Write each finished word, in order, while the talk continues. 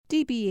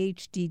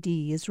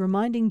DBHDD is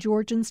reminding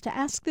Georgians to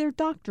ask their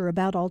doctor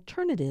about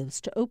alternatives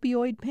to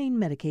opioid pain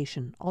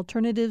medication.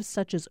 Alternatives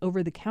such as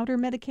over-the-counter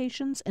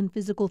medications and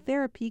physical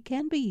therapy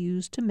can be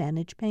used to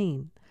manage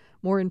pain.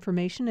 More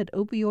information at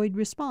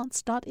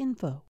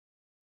opioidresponse.info.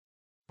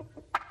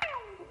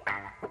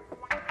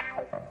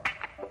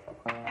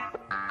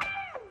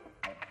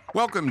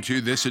 Welcome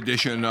to this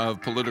edition of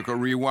Political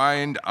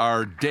Rewind,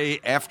 our day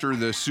after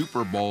the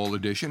Super Bowl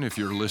edition, if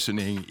you're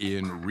listening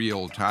in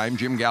real time.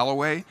 Jim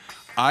Galloway,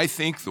 I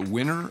think the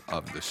winner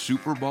of the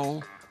Super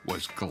Bowl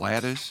was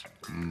Gladys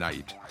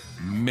Knight.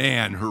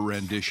 Man, her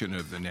rendition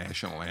of the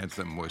national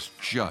anthem was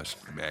just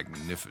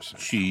magnificent.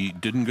 She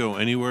didn't go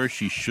anywhere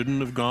she shouldn't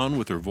have gone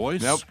with her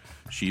voice. Nope.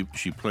 She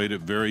played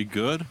it very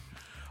good.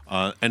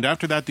 And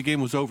after that, the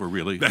game was over.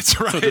 Really, that's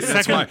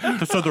right.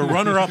 So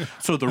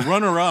the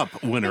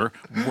runner-up winner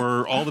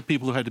were all the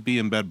people who had to be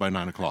in bed by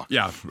 9:00.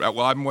 Yeah,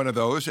 well, I'm one of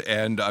those,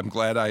 and I'm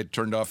glad I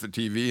turned off the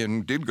TV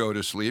and did go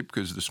to sleep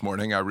because this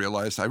morning I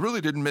realized I really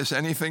didn't miss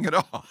anything at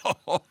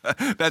all.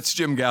 That's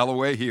Jim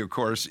Galloway. He, of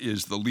course,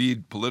 is the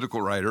lead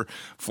political writer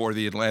for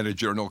the Atlanta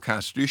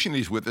Journal-Constitution.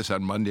 He's with us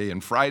on Monday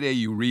and Friday.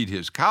 You read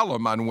his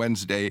column on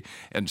Wednesday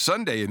and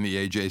Sunday in the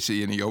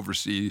AJC, and he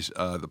oversees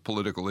the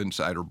Political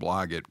Insider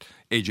blog at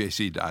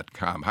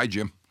AJC.com. Hi,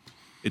 Jim.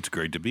 It's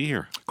great to be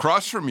here.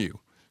 Across from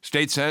you,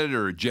 State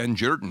Senator Jen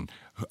Jordan,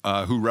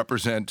 who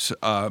represents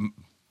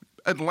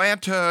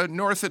Atlanta,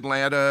 North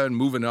Atlanta, and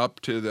moving up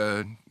to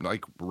the,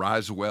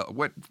 Roswell.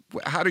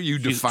 How do you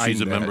define she's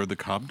that? She's a member of the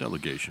Cobb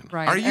delegation.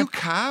 Right. Are you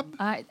Cobb?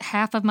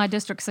 Half of my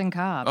district's in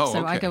Cobb. Oh, so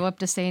okay. I go up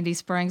to Sandy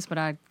Springs, but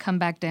I come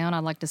back down. I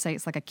like to say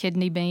it's like a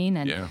kidney bean,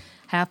 and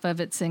half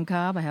of it's in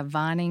Cobb. I have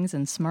Vinings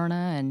and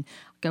Smyrna, and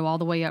go all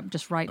the way up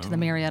just right to the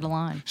Marietta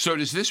line. So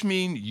does this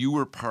mean you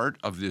were part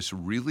of this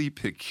really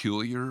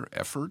peculiar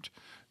effort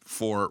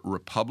for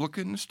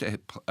Republicans to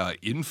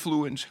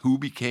influence who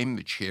became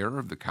the chair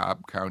of the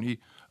Cobb County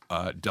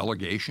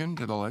delegation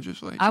to the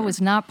legislature? I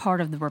was not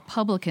part of the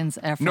Republicans'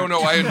 effort. No,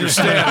 I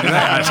understand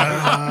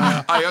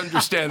that. I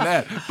understand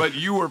that. But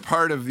you were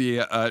part of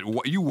the,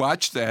 you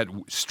watched that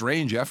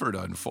strange effort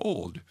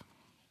unfold.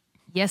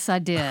 Yes, I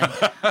did.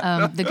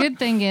 The good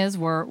thing is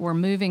we're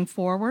moving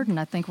forward, and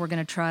I think we're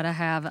going to try to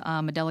have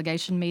a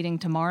delegation meeting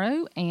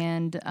tomorrow.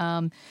 And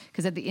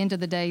because at the end of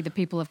the day, the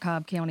people of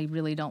Cobb County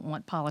really don't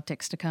want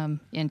politics to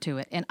come into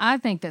it. And I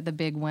think that the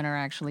big winner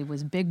actually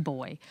was Big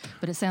Boy.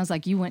 But it sounds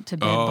like you went to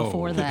bed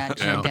before that,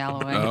 Jim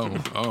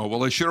Galloway.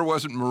 Well, it sure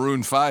wasn't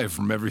Maroon 5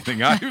 from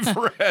everything I've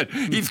read.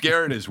 Heath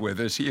Garrett is with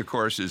us. He, of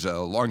course, is a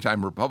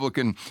longtime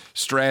Republican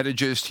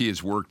strategist. He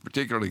has worked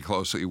particularly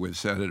closely with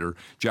Senator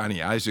Johnny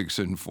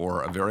Isakson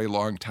for a very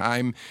long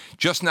time.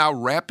 Just now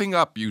wrapping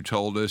up, you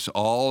told us,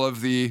 all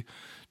of the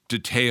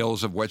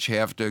details of what you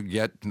have to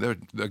get, the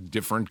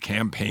different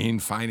campaign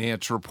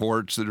finance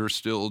reports that are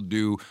still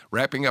due,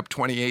 wrapping up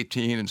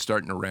 2018 and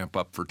starting to ramp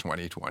up for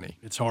 2020.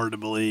 It's hard to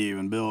believe.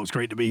 And Bill, it's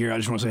great to be here. I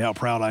just want to say how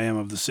proud I am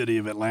of the city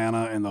of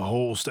Atlanta and the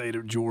whole state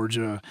of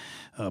Georgia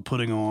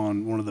putting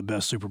on one of the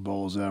best Super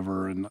Bowls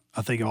ever. And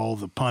I think all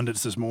the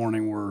pundits this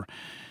morning were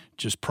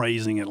just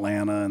praising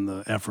Atlanta and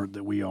the effort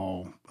that we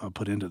all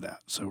put into that.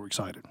 So we're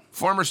excited.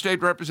 Former State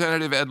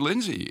Representative Ed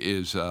Lindsay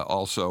is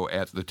also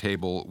at the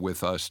table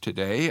with us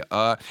today.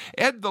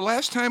 Ed, the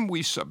last time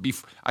we saw,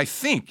 I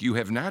think you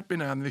have not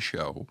been on the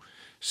show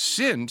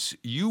since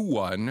you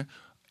won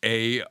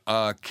a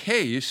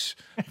case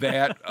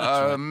that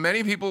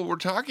many people were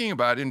talking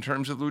about in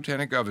terms of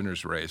Lieutenant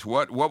Governor's race.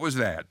 What was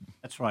that?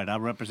 That's right. I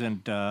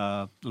represent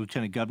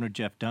Lieutenant Governor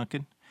Jeff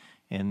Duncan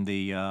in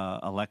the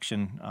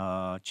election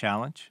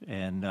challenge,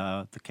 and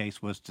the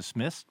case was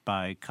dismissed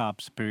by Cobb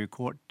Superior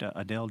Court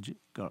Adele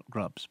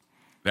Grubbs.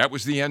 That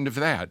was the end of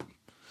that.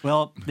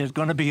 Well, there's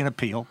going to be an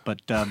appeal,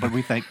 but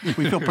we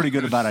feel pretty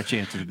good about our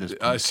chances at this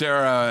point.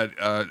 Sarah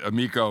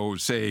Amico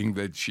saying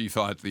that she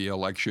thought the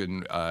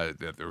election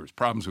that there was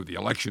problems with the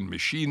election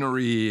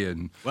machinery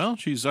and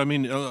she's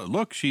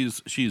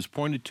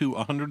pointed to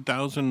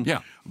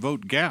 100,000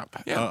 vote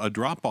gap, a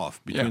drop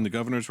off between the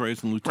governor's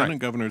race and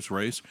lieutenant governor's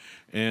race,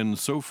 and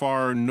so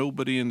far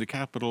nobody in the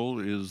Capitol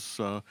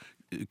is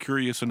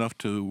curious enough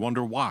to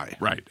wonder why.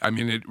 Right. I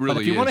mean, it really is.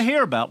 But if you want to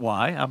hear about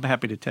why, I'm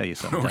happy to tell you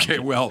something. Okay,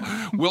 well,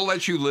 we'll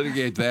let you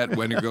litigate that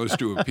when it goes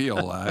to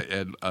appeal,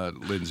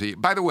 Lindsay.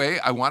 By the way,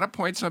 I want to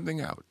point something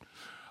out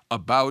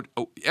about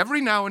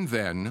every now and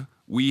then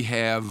we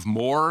have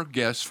more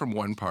guests from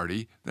one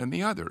party than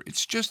the other.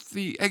 It's just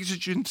the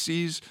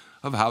exigencies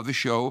of how the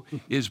show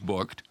is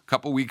booked. A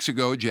couple weeks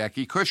ago,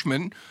 Jackie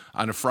Cushman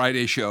on a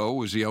Friday show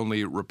was the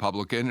only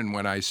Republican, and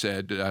when I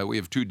said we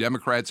have two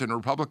Democrats and a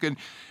Republican,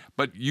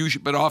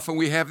 but often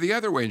we have the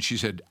other way. And she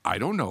said, I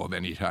don't know of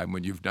any time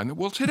when you've done that.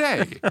 Well,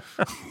 today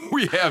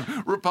we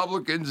have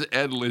Republicans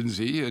Ed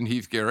Lindsay and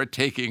Heath Garrett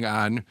taking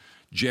on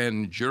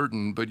Jen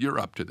Jordan, but you're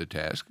up to the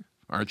task,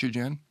 aren't you,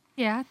 Jen?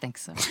 Yeah, I think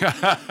so.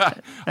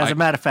 As a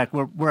matter of fact,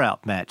 we're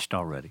outmatched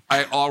already.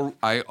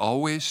 I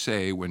always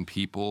say when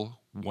people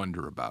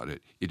wonder about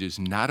it, it is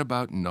not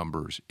about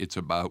numbers. It's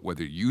about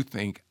whether you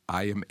think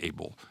I am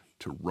able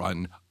to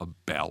run a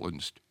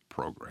balanced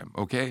program.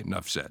 Okay,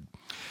 enough said.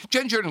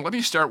 Jen Jordan, let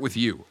me start with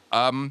you.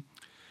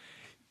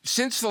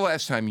 Since the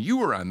last time you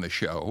were on the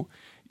show,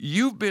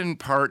 you've been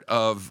part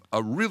of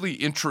a really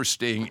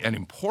interesting and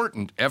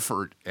important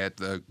effort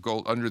at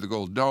under the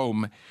Gold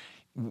Dome.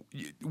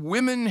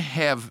 Women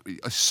have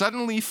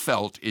suddenly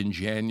felt in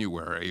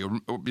January,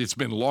 it's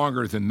been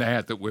longer than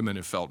that women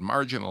have felt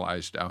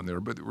marginalized down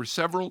there, but there were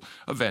several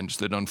events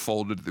that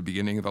unfolded at the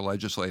beginning of the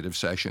legislative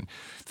session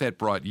that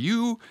brought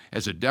you,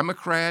 as a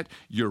Democrat,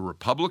 your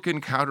Republican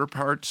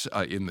counterparts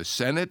in the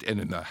Senate and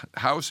in the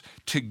House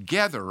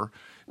together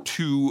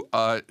to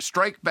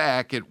strike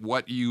back at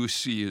what you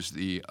see as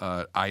the,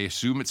 I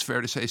assume it's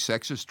fair to say,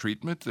 sexist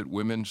treatment that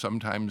women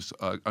sometimes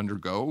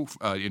undergo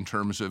in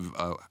terms of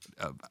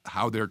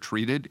how they're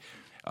treated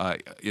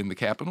in the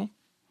Capitol?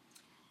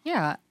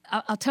 Yeah,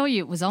 I'll tell you,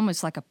 it was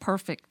almost like a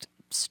perfect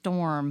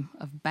storm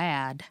of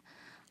bad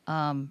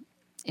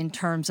in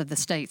terms of the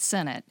state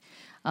Senate.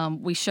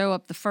 We show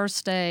up the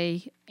first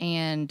day,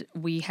 and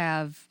we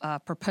have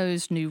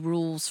proposed new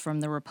rules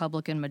from the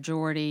Republican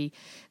majority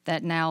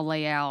that now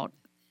lay out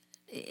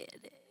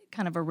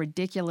kind of a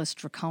ridiculous,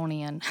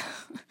 draconian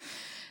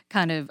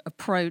kind of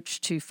approach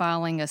to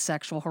filing a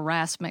sexual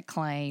harassment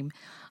claim.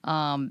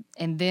 And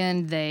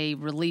then they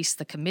released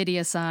the committee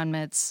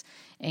assignments,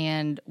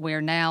 and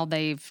where now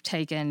they've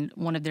taken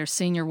one of their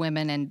senior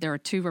women, and there are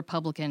 2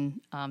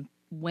 Republican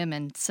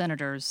women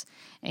senators,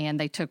 and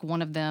they took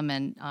one of them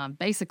and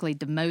basically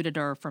demoted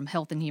her from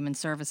Health and Human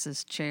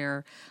Services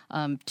chair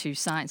to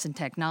Science and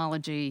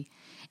Technology.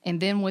 And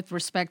then with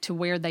respect to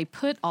where they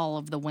put all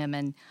of the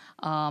women,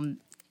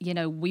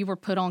 we were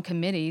put on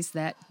committees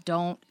that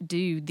don't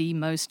do the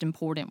most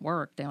important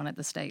work down at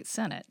the state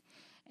Senate.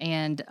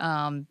 And,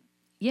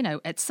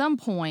 at some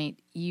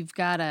point, you've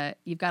got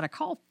to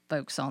call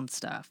folks on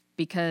stuff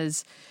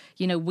because,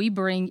 we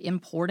bring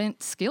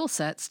important skill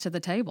sets to the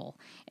table.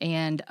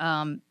 And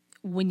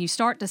when you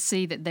start to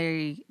see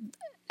that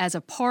as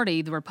a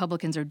party, the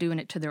Republicans are doing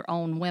it to their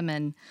own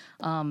women,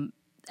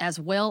 as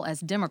well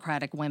as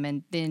Democratic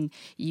women, then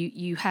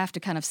you have to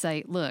kind of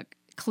say, look,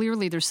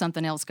 clearly there's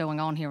something else going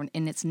on here,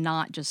 and it's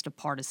not just a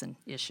partisan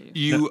issue.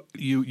 You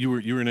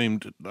were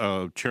named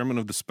chairman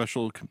of the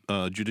Special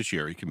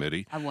Judiciary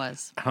Committee. I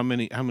was. How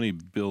many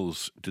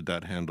bills did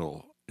that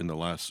handle in the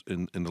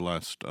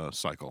last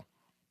cycle?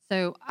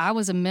 So I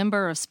was a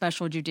member of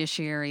Special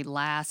Judiciary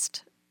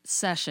last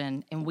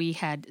session, and we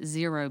had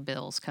 0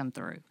 bills come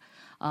through.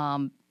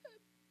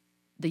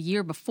 The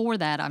year before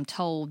that, I'm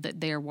told that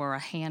there were a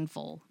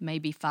handful,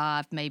 maybe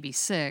 5, maybe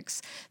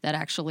 6, that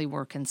actually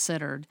were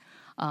considered,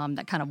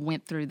 that kind of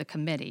went through the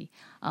committee.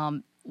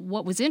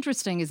 What was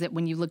interesting is that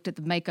when you looked at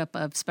the makeup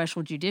of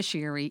Special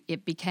Judiciary,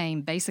 it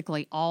became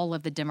basically all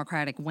of the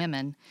Democratic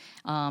women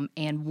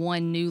and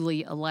one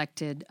newly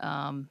elected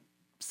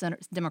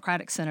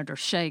Democratic Senator,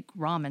 Sheikh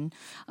Rahman,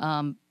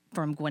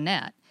 from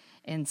Gwinnett.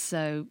 And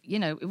so,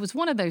 it was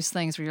one of those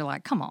things where you're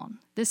like, come on,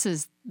 this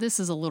is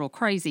a little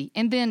crazy.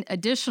 And then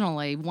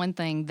additionally, one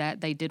thing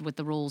that they did with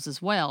the rules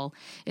as well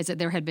is that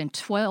there had been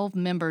 12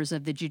 members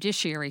of the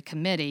Judiciary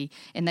Committee,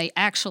 and they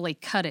actually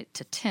cut it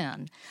to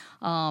 10.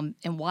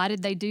 And why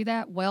did they do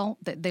that? Well,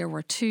 that there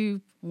were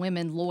 2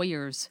 women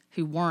lawyers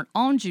who weren't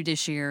on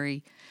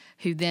Judiciary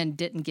who then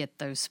didn't get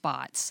those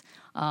spots.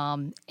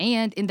 And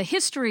in the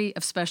history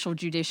of Special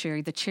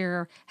Judiciary, the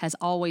chair has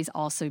always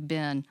also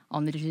been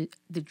on the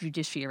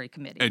Judiciary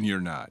Committee. And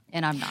you're not.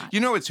 And I'm not.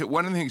 It's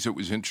one of the things that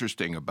was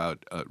interesting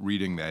about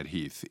reading that,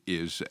 Heath,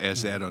 is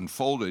as that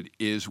unfolded,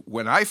 is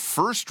when I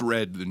first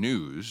read the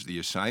news, the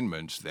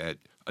assignments that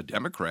a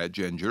Democrat,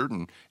 Jen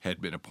Jordan, had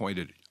been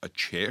appointed a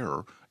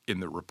chair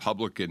in the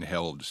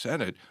Republican-held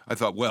Senate, I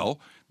thought,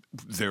 well,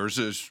 there's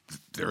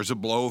a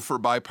blow for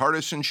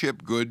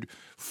bipartisanship, good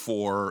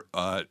for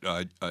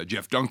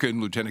Jeff Duncan,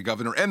 Lieutenant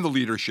Governor, and the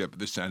leadership of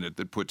the Senate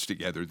that puts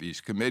together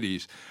these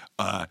committees.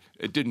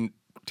 It didn't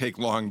take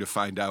long to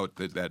find out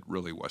that that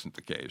really wasn't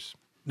the case.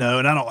 No,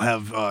 and I don't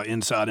have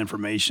inside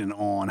information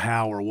on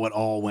how or what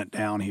all went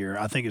down here.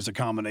 I think it's a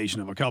combination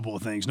of a couple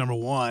of things. Number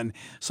one,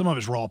 some of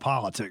it's raw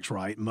politics,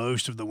 right?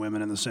 Most of the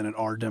women in the Senate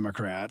are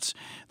Democrats.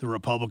 The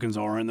Republicans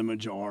are in the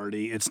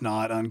majority. It's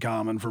not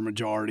uncommon for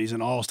majorities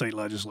in all state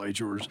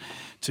legislatures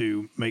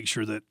to make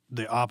sure that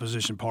the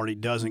opposition party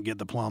doesn't get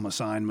the plum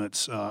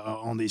assignments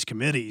on these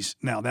committees.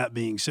 Now, that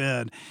being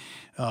said,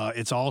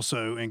 it's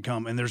also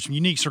income, and there's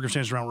unique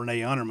circumstances around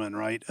Renee Unterman,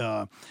 right?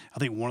 I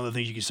think one of the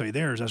things you can say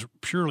there is that's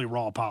purely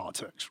raw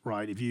politics,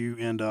 right? If you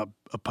end up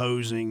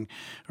opposing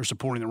or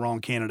supporting the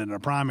wrong candidate in a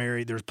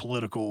primary, there's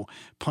political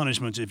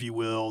punishments, if you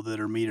will, that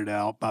are meted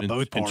out by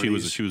both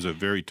parties. And she was a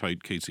very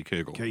tight Casey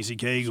Cagle. Casey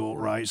Cagle,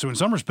 right? So in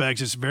some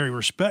respects, it's very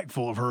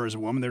respectful of her as a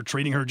woman. They're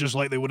treating her just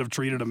like they would have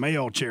treated a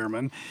male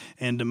chairman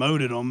and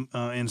demoted them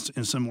in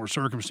similar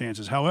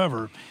circumstances.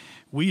 However,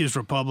 we as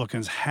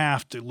Republicans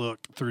have to look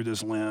through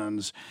this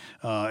lens,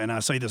 and I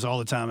say this all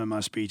the time in my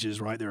speeches.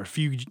 Right,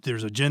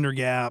 there's a gender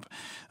gap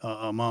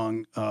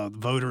among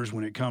voters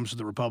when it comes to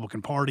the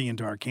Republican Party and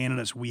to our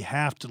candidates. We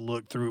have to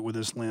look through it with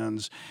this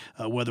lens,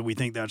 whether we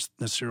think that's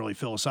necessarily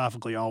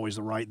philosophically always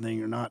the right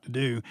thing or not to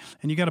do.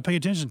 And you got to pay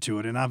attention to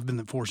it. And I've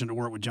been fortunate to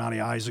work with Johnny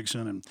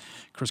Isakson and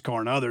Chris Carr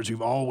and others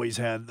who've always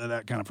had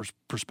that kind of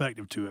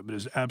perspective to it. But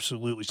it's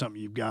absolutely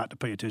something you've got to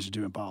pay attention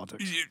to in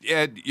politics.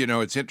 Ed,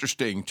 it's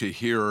interesting to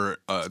hear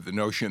the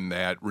notion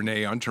that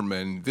Renee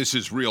Unterman, this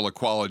is real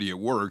equality at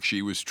work.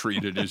 She was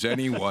treated as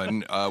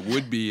anyone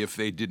would be if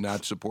they did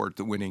not support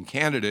the winning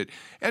candidate.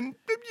 And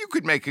you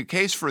could make a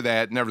case for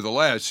that.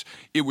 Nevertheless,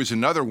 it was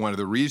another one of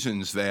the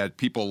reasons that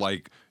people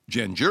like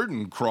Jen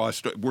Jordan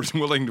was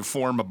willing to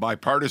form a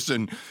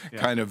bipartisan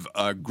kind of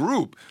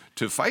group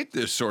to fight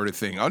this sort of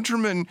thing.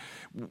 Unterman,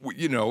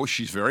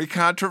 she's very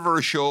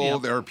controversial. Yeah.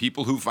 There are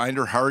people who find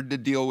her hard to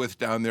deal with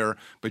down there,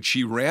 but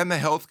she ran the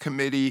health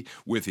committee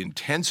with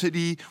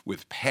intensity,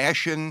 with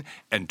passion,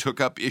 and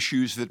took up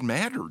issues that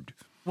mattered.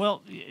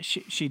 Well,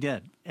 she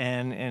did.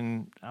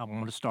 And I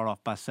want to start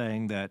off by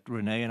saying that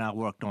Renee and I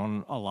worked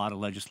on a lot of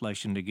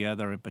legislation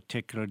together, in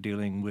particular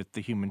dealing with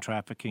the human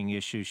trafficking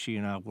issue. She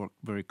and I worked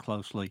very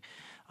closely,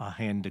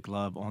 hand to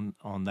glove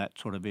on that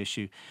sort of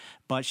issue.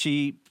 But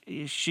she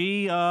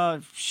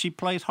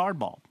plays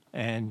hardball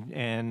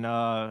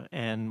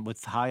and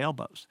with high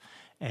elbows.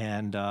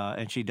 And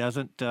she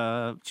doesn't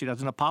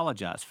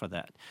apologize for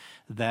that.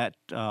 That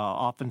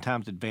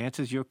oftentimes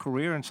advances your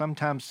career and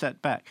sometimes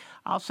set back.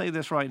 I'll say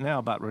this right now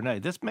about Renee.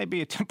 This may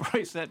be a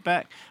temporary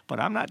setback, but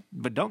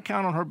don't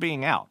count on her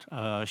being out.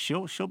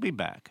 She'll be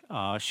back.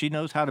 She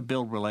knows how to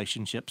build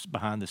relationships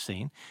behind the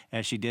scene,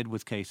 as she did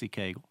with Casey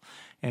Cagle,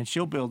 and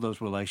she'll build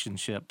those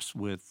relationships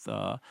with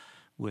the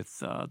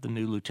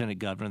new lieutenant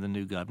governor, the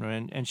new governor,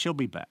 and she'll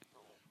be back.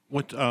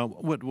 What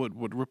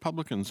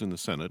Republicans in the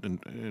Senate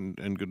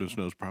and goodness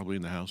knows probably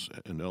in the House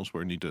and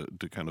elsewhere need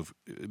to kind of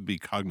be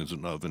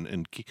cognizant of,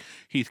 and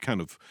Heath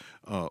kind of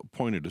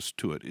pointed us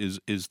to it,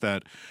 is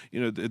that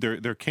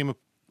there came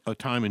a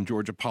time in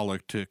Georgia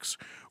politics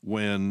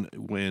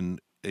when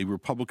a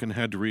Republican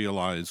had to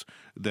realize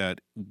that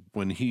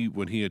when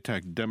he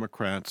attacked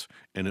Democrats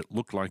and it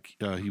looked like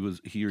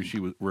he or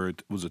she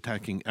was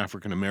attacking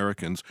African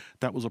Americans,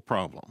 that was a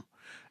problem.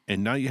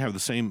 And now you have the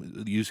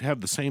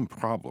same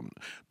problem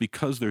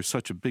because there's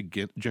such a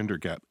big gender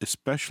gap,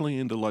 especially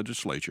in the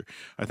legislature.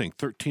 I think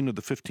 13 of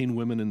the 15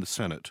 women in the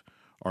Senate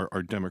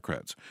are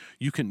Democrats.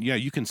 You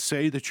can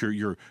say that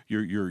you're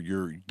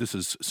this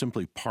is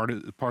simply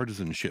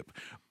partisanship,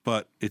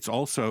 but it's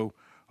also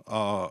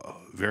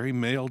very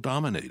male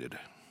dominated.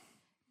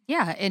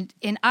 Yeah,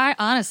 and I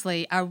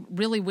honestly, I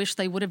really wish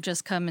they would have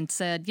just come and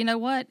said, you know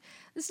what,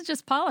 this is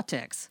just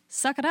politics.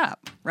 Suck it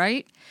up,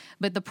 right?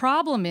 But the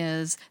problem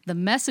is the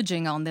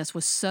messaging on this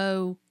was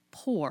so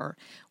poor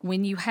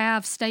when you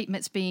have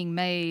statements being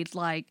made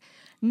like,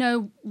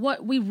 no,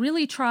 what we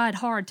really tried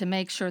hard to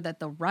make sure that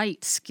the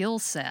right skill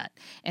set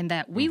and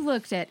that we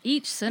looked at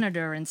each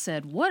senator and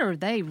said, what are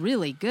they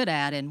really good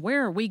at and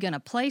where are we going to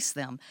place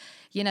them?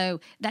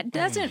 That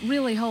doesn't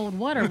really hold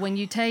water when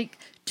you take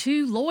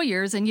two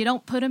lawyers and you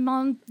don't put them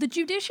on the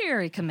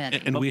Judiciary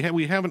Committee. And we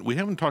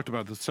haven't talked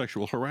about the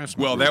sexual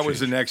harassment. Well, that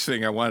was the next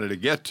thing I wanted to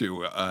get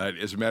to.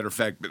 As a matter of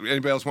fact,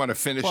 anybody else want to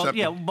finish up?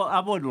 Yeah, but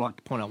I would like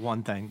to point out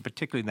one thing,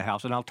 particularly in the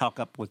House, and I'll talk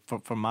up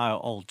from my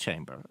old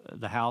chamber.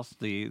 The House,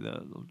 the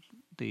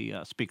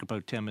Speaker Pro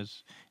Tem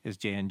is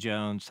Jan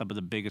Jones. Some of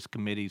the biggest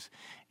committees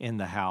in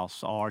the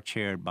House are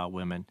chaired by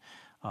women.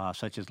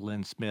 Such as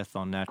Lynn Smith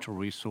on natural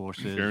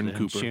resources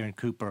Sharon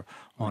Cooper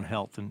on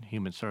health and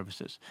human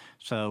services.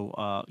 So,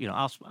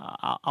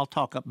 I'll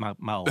talk up my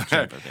old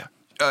chamber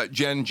there.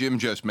 Jim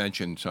just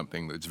mentioned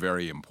something that's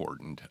very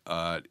important.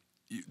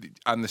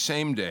 On the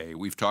same day,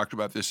 we've talked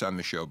about this on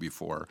the show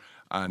before,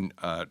 on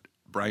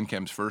Brian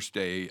Kemp's first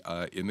day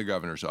in the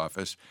governor's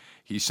office,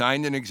 he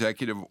signed an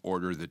executive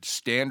order that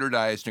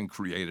standardized and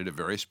created a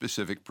very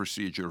specific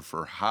procedure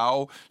for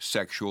how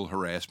sexual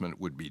harassment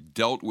would be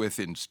dealt with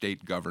in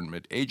state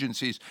government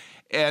agencies,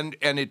 and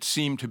it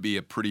seemed to be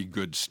a pretty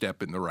good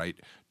step in the right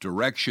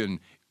direction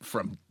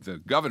from the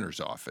governor's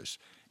office.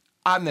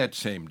 On that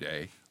same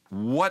day,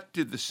 what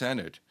did the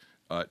Senate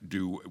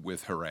do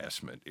with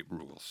harassment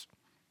rules?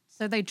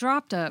 So they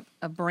dropped a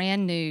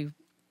brand new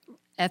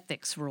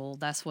ethics rule,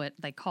 that's what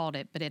they called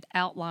it, but it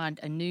outlined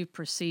a new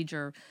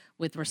procedure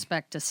with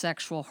respect to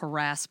sexual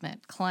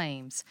harassment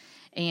claims,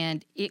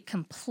 and it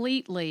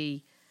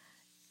completely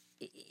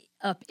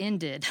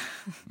upended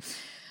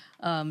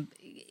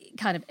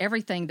kind of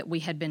everything that we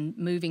had been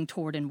moving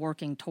toward and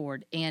working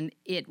toward. And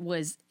it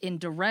was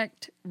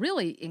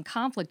really in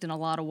conflict in a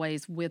lot of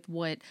ways with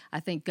what I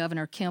think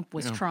Governor Kemp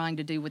was trying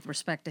to do with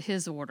respect to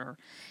his order.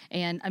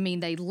 And I mean,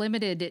 they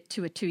limited it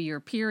to a 2-year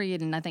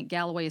period, and I think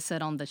Galloway has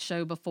said on the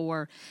show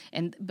before,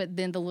 but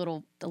then the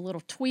little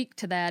tweak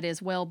to that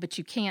is, well, but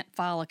you can't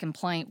file a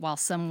complaint while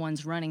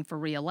someone's running for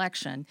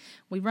re-election.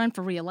 We run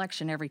for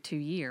re-election every 2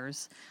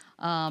 years.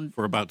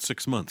 For about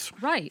 6 months.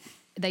 Right.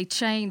 they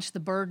changed the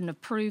burden of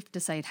proof to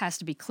say it has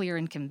to be clear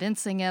and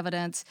convincing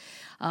evidence.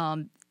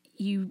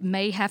 You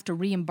may have to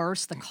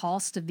reimburse the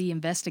cost of the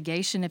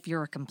investigation if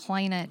you're a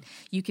complainant.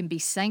 You can be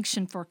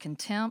sanctioned for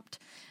contempt,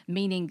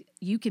 meaning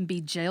you can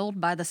be jailed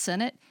by the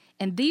Senate.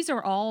 And these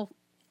are all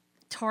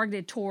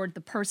targeted toward the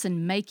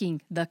person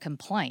making the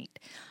complaint.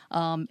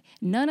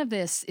 None of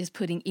this is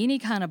putting any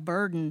kind of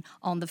burden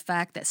on the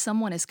fact that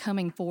someone is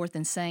coming forth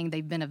and saying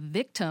they've been a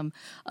victim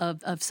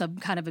of some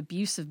kind of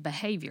abusive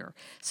behavior.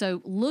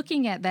 So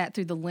looking at that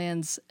through the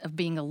lens of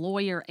being a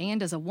lawyer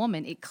and as a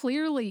woman, it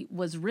clearly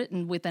was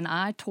written with an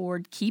eye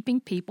toward keeping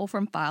people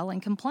from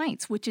filing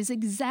complaints, which is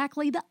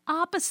exactly the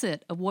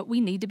opposite of what we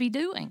need to be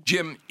doing.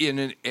 Jim,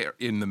 in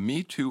the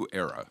Me Too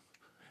era,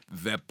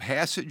 the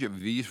passage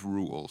of these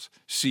rules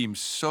seems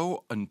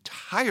so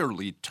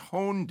entirely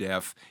tone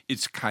deaf,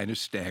 it's kind of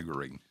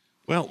staggering.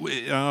 Well,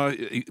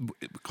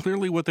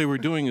 clearly what they were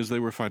doing is they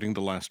were fighting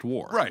the last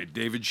war. Right,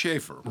 David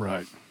Schaefer.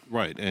 Right,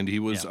 and he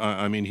was.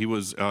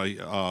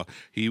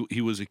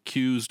 He was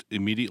accused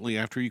immediately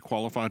after he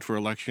qualified for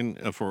election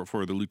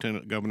for the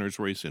lieutenant governor's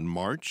race in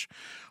March.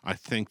 I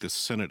think the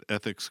Senate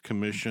Ethics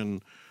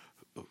Commission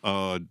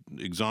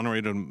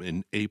exonerated him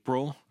in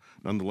April.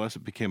 Nonetheless,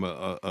 it became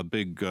a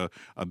big issue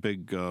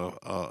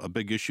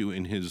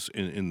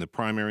in the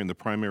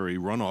primary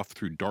runoff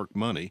through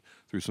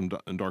some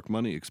dark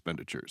money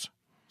expenditures.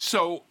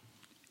 So,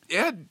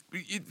 Ed,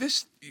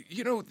 this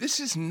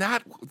is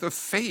not the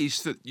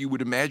face that you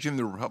would imagine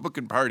the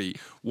Republican Party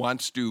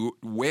wants to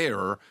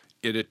wear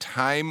at a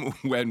time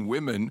when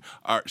women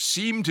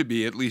seem to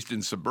be, at least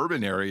in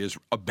suburban areas,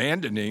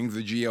 abandoning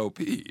the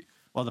GOP.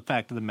 Well, the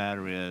fact of the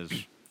matter is,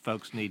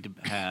 folks need to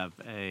have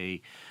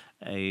a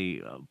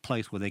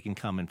place where they can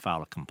come and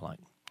file a complaint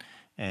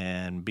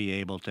and be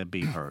able to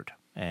be heard.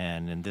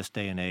 And in this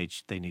day and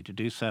age, they need to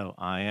do so.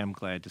 I am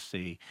glad to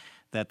see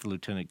that the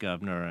lieutenant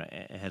governor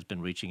has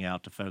been reaching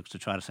out to folks to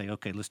try to say,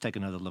 okay, let's take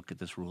another look at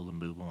this rule and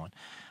move on.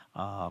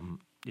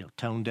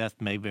 Tone deaf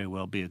may very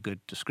well be a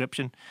good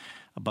description,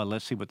 but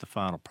let's see what the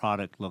final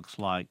product looks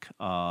like.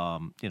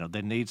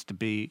 There needs to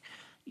be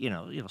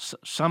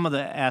some of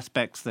the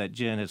aspects that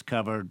Jen has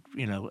covered,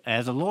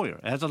 as a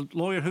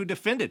lawyer who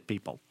defended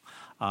people.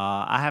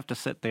 I have to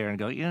sit there and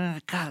go,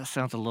 God, that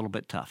sounds a little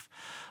bit tough.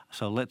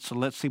 So let's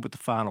see what the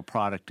final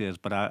product is.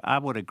 But I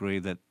would agree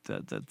that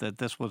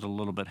this was a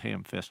little bit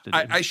ham-fisted.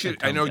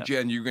 I know,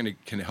 Jen, you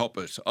can help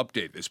us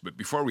update this. But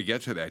before we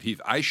get to that, Heath,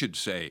 I should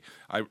say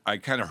I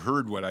kind of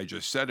heard what I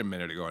just said a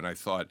minute ago, and I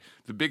thought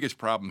the biggest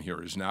problem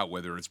here is not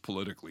whether it's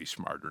politically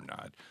smart or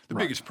not. The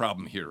biggest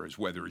problem here is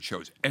whether it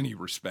shows any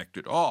respect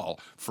at all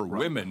for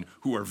women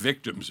who are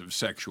victims of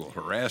sexual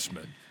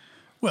harassment.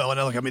 Well,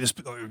 and look,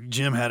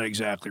 Jim had it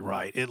exactly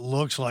right. It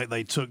looks like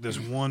they took this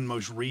one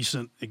most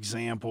recent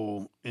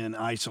example in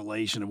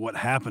isolation of what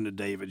happened to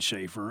David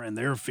Schaefer, and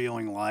they're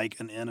feeling like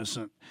an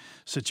innocent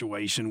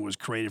situation was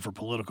created for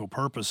political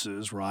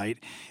purposes, right?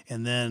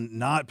 And then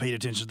not paid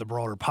attention to the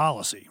broader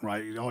policy,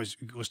 right?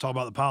 Let's talk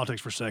about the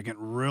politics for a second.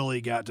 Really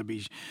got to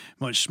be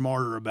much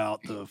smarter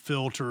about the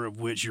filter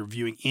of which you're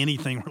viewing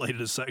anything related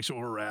to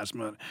sexual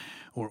harassment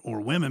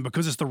or women,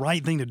 because it's the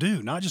right thing to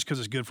do, not just because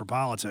it's good for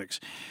politics.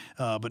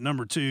 But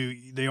number two,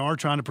 they are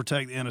trying to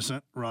protect the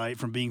innocent, right,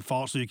 from being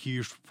falsely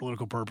accused for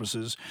political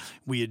purposes.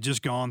 We had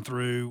just gone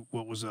through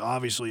what was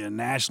obviously a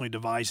nationally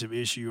divisive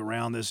issue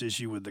around this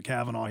issue with the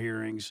Kavanaugh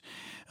hearings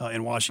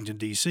in Washington,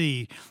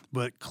 D.C.,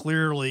 but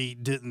clearly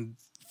didn't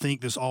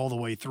think this all the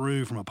way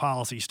through from a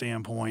policy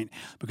standpoint,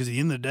 because at the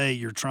end of the day,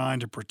 you're trying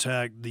to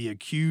protect the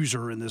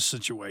accuser in this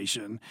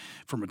situation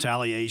from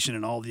retaliation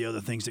and all the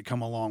other things that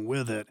come along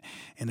with it.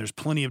 And there's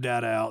plenty of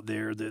data out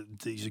there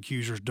that these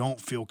accusers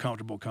don't feel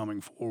comfortable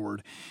coming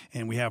forward,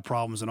 and we have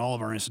problems in all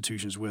of our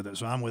institutions with it.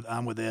 So I'm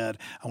with Ed.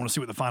 I want to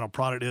see what the final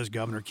product is.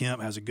 Governor Kemp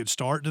has a good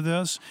start to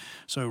this,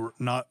 so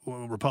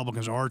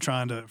Republicans are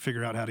trying to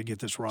figure out how to get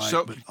this right.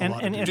 So,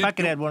 and if I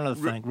could add one other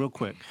thing real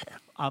quick.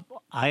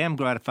 I am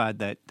gratified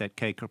that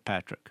Kay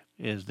Kirkpatrick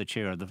is the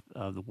chair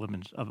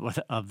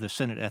of the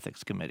Senate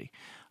Ethics Committee.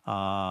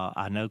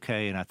 I know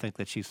Kay, and I think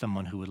that she's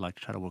someone who would like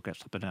to try to work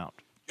something out.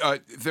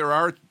 There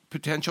are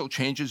potential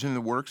changes in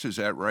the works. Is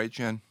that right,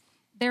 Jen?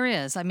 There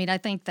is. I mean, I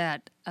think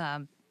that,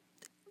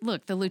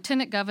 look, the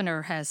lieutenant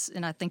governor has,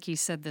 and I think he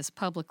said this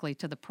publicly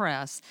to the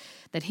press,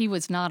 that he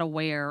was not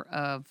aware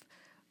of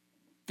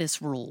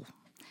this rule,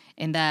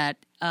 and that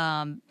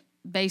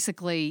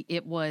basically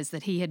it was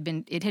that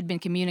it had been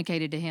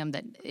communicated to him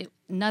that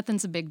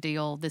nothing's a big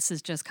deal. This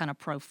is just kind of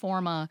pro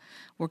forma.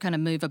 We're going to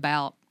move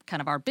about kind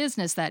of our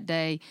business that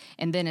day.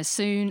 And then as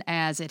soon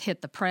as it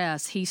hit the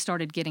press, he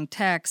started getting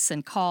texts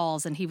and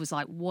calls, and he was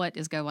like, what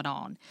is going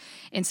on?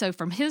 And so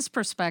from his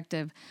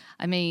perspective,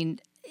 I mean,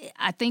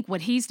 I think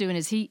what he's doing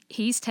is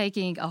he's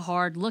taking a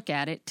hard look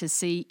at it to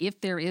see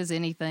if there is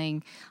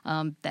anything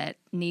that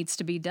needs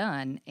to be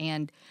done.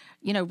 And,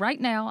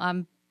 right now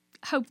I'm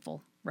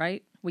hopeful,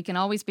 right? We can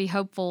always be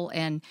hopeful,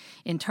 and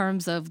in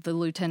terms of the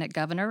lieutenant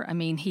governor, I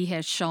mean, he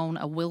has shown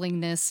a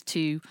willingness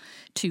to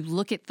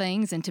look at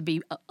things and to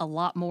be a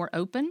lot more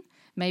open,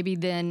 maybe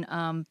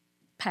than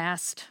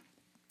past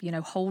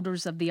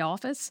holders of the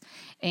office.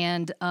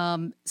 And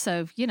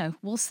so,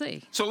 we'll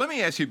see. So let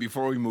me ask you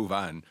before we move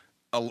on,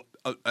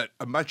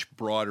 a much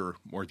broader,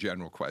 more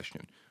general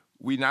question.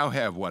 We now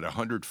have,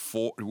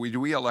 104?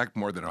 We elect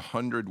more than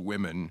 100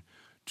 women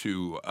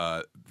to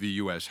the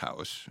U.S.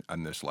 House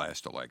on this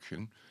last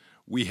election.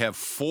 We have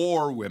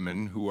 4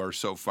 women who are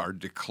so far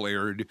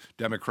declared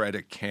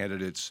Democratic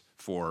candidates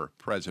for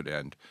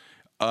president.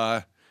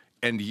 And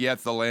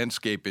yet the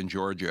landscape in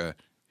Georgia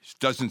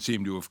doesn't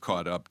seem to have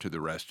caught up to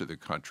the rest of the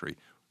country.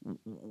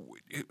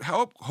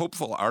 How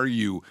hopeful are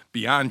you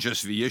beyond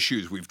just the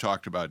issues we've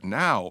talked about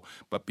now,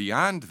 but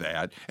beyond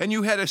that? And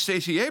you had a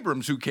Stacey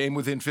Abrams who came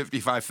within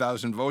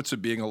 55,000 votes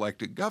of being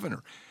elected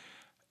governor.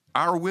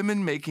 Are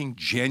women making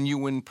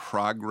genuine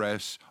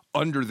progress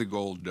under the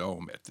Gold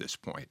Dome at this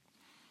point?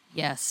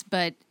 Yes,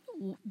 but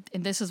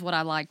and this is what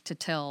I like to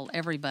tell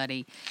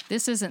everybody,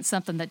 this isn't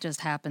something that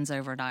just happens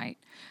overnight.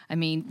 I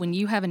mean, when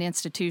you have an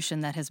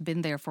institution that has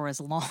been there for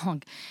as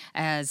long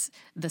as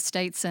the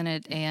state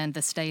Senate and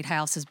the state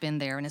House has been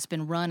there, and it's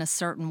been run a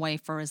certain way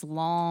for as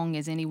long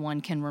as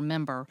anyone can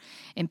remember,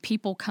 and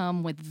people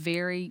come with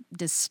very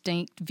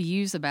distinct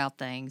views about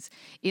things,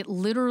 it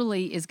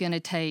literally is going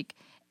to take,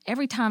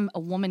 every time a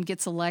woman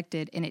gets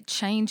elected and it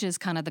changes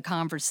kind of the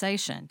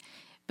conversation,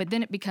 but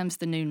then it becomes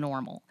the new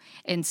normal.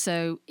 And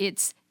so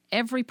it's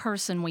every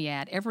person we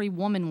add, every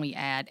woman we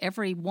add,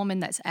 every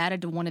woman that's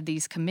added to one of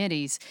these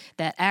committees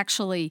that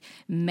actually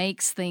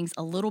makes things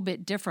a little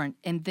bit different,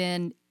 and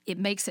then it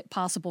makes it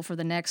possible for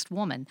the next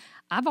woman.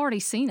 I've already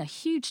seen a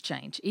huge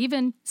change,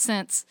 even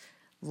since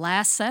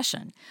last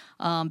session,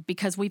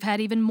 because we've had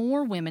even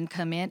more women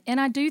come in. And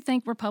I do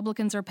think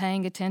Republicans are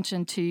paying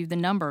attention to the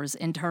numbers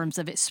in terms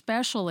of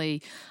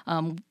especially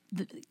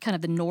kind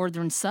of the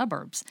northern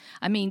suburbs.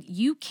 I mean,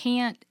 you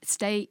can't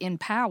stay in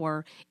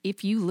power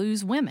if you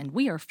lose women.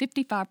 We are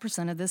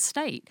 55% of this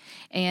state.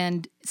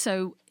 And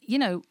so,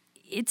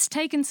 it's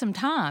taken some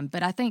time,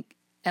 but I think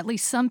at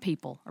least some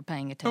people are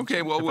paying attention.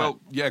 Okay, well, go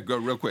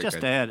real quick. Just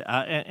to add,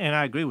 and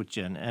I agree with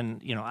Jen,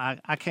 and,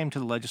 I came to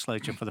the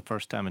legislature for the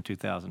first time in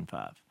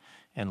 2005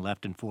 and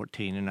left in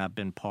 2014, and I've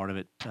been part of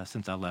it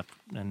since I left,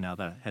 and now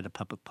that I had a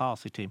public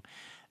policy team.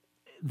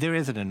 There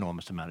is an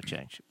enormous amount of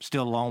change.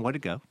 Still a long way to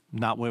go.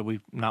 Not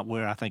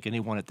where I think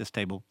anyone at this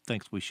table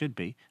thinks we should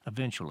be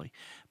eventually.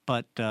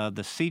 But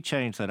the sea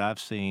change that I've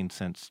seen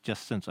since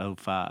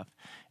 2005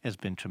 has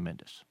been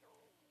tremendous.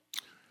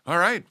 All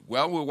right.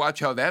 Well, we'll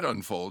watch how that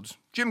unfolds.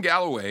 Jim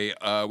Galloway,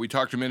 we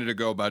talked a minute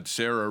ago about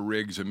Sarah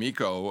Riggs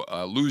Amico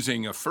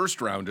losing a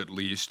first round at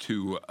least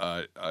to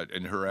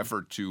in her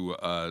effort to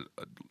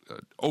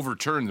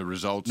overturn the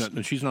results.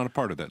 No, she's not a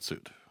part of that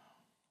suit.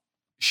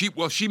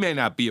 She may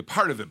not be a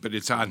part of it, but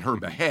it's on her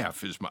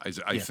behalf.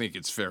 I think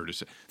it's fair to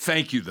say.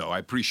 Thank you, though. I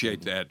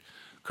appreciate that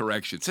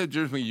correction. It said,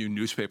 just when you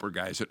newspaper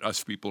guys, that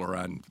us people are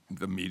on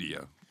the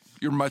media.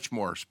 You're much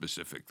more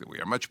specific than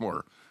we are. Much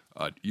more.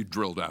 You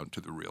drill down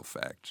to the real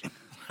facts.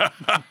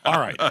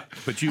 All right,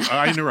 but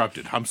I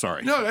interrupted. I'm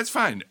sorry. No, that's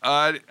fine.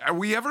 Are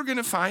we ever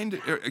going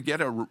to get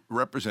a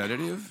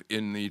representative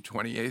in the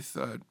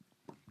 28th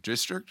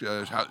district,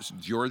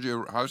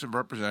 Georgia House of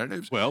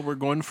Representatives? Well, we're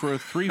going for a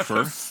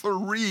threefer.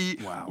 3.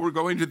 Wow. We're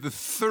going to the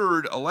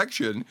 3rd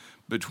election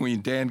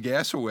between Dan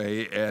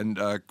Gassaway and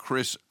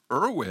Chris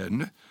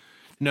Irwin.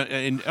 No,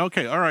 and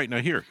okay, all right. Now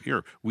here,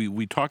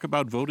 we talk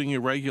about voting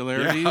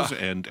irregularities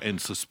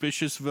and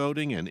suspicious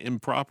voting and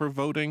improper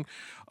voting.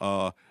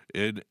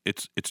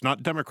 It's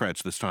not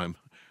Democrats this time.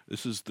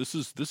 This has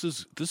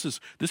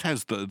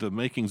the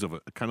makings of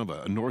a kind of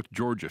a North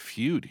Georgia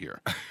feud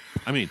here.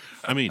 I mean,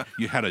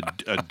 you had a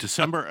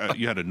December,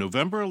 you had a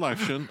November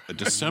election, a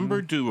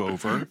December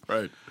do-over,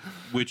 right,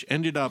 which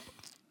ended up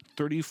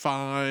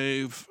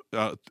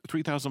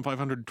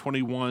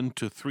 3,521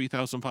 to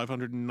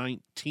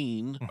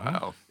 3,519.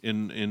 Wow.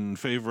 In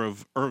favor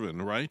of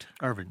Irvin, right?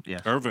 Irvin,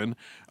 yes. Irvin,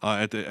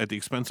 at the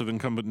expense of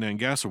incumbent Dan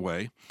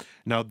Gassaway.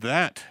 Now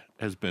that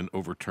has been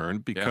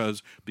overturned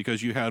because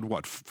you had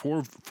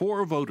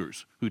four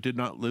voters who did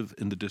not live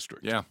in the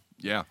district. Yeah.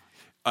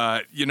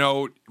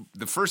 The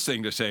first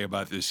thing to say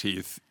about this,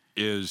 Heath,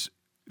 is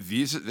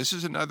this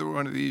is another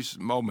one of these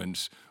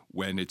moments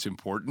when it's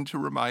important to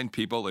remind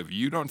people, if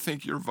you don't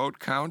think your vote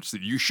counts,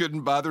 that you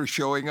shouldn't bother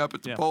showing up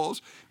at the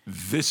polls.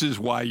 This is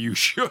why you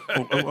should.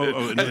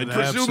 And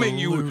presuming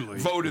you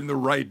vote in the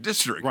right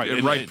district,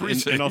 right, right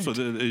precinct. And also,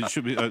 it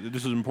should be.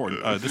 This is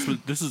important.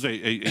 This is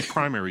a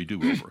primary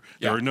do-over.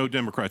 There are no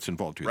Democrats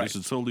involved here. Right. This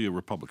is solely a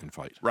Republican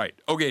fight. Right.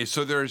 Okay.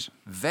 So there's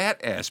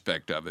that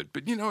aspect of it,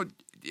 but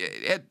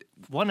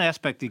one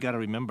aspect you got to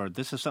remember.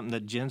 This is something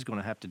that Jen's going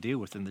to have to deal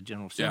with in the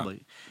General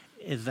Assembly. Yeah.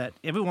 Is that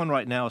everyone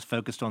right now is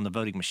focused on the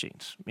voting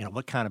machines.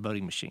 What kind of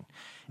voting machine?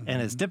 Mm-hmm.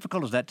 And as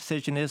difficult as that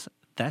decision is,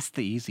 that's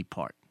the easy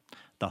part.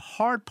 The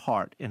hard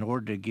part, in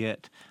order to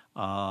get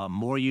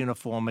more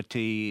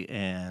uniformity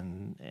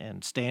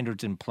and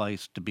standards in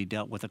place to be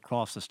dealt with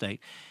across the state,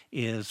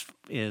 is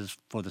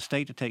for the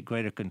state to take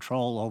greater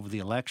control over the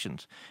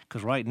elections.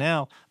 Because right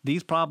now,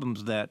 these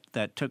problems that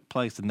took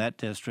place in that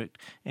district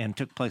and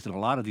took place in a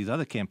lot of these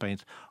other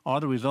campaigns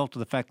are the result of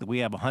the fact that we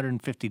have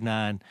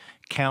 159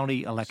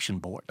 county election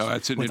boards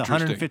with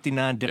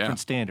 159 different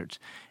standards.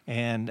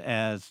 And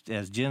as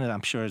Jen,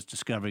 I'm sure, is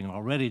discovering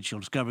already, and she'll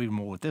discover even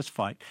more with this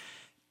fight,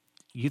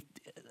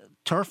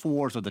 turf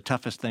wars are the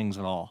toughest things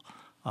at all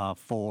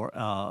for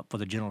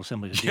the General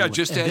Assembly to deal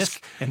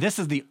with. And this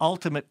is the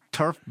ultimate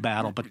turf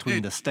battle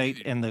between the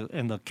state and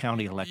the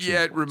county election.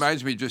 Yeah, it boards.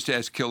 reminds me, just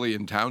ask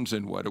Killian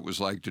Townsend what it was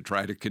like to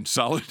try to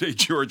consolidate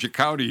Georgia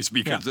counties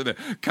because of the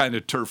kind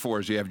of turf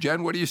wars you have.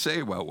 Jen, what do you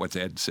say about what's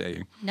Ed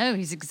saying? No,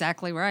 he's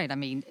exactly right. I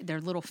mean, they're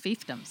little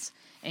fiefdoms,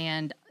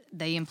 and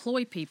they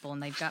employ people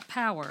and they've got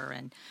power.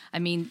 And I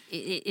mean,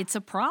 it's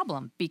a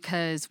problem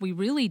because we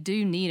really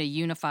do need a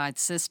unified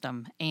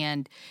system.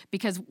 And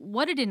because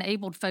what it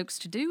enabled folks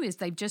to do is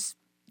they just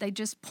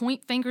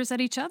point fingers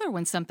at each other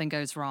when something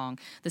goes wrong.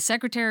 The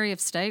Secretary of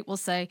State will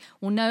say,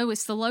 well, no,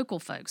 it's the local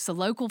folks. The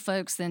local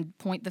folks then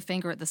point the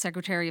finger at the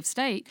Secretary of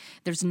State.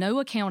 There's no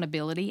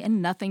accountability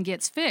and nothing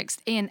gets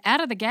fixed. And out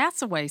of the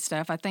Gasaway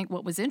stuff, I think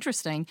what was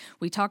interesting,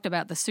 we talked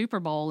about the Super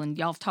Bowl and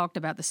y'all talked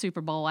about the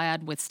Super Bowl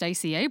ad with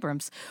Stacey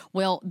Abrams.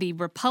 Well, the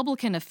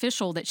Republican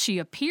official that she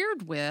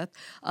appeared with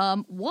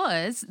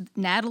was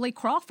Natalie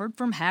Crawford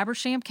from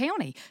Habersham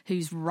County,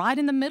 who's right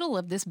in the middle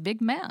of this big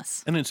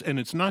mess. And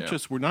it's not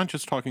just, we're not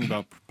just talking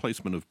about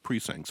placement of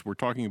precincts. We're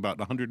talking about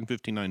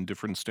 159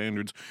 different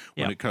standards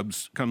when it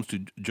comes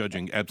to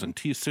judging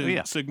absentee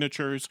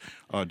signatures,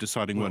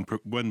 deciding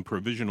when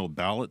provisional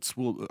ballots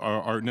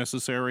are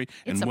necessary,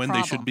 and when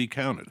they should be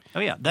counted. Oh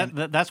yeah,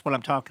 that's what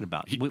I'm talking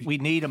about. We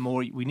need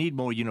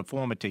more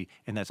uniformity,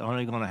 and that's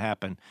only going to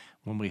happen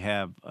when we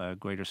have a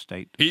greater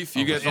state. Heath,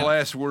 you get the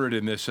last word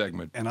in this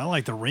segment. And I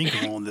like the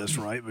wrinkle on this,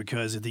 right?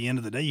 Because at the end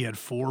of the day, you had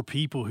 4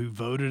 people who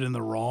voted in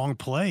the wrong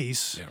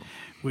place,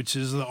 which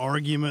is the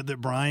argument that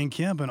Brian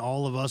Kemp and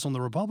all of us on the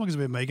Republicans have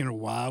been making of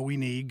why we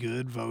need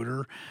good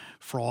voter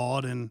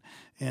fraud and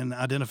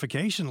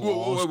identification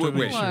laws.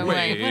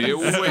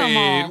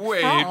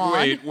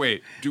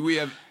 Wait. Do we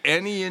have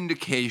any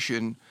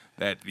indication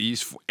that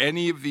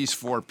any of these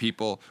 4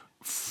 people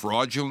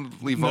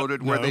fraudulently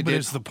voted where they did?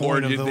 It's the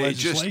point of the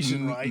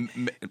legislation, right?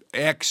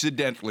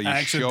 Accidentally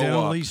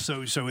show up.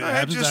 So it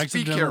happens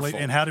accidentally.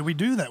 And how do we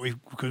do that?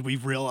 Because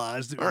we've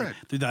realized through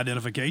the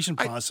identification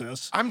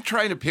process. I'm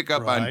trying to pick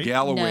up on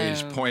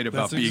Galloway's point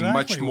about being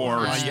much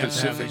more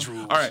specific.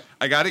 All right,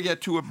 I got to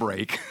get to a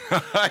break.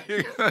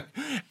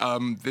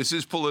 This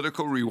is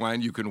Political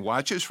Rewind. You can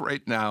watch us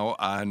right now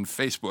on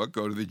Facebook.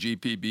 Go to the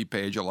GPB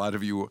page. A lot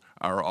of you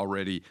are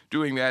already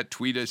doing that.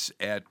 Tweet us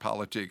at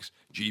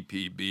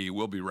PoliticsGPB.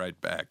 We'll be right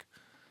back.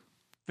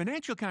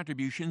 Financial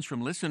contributions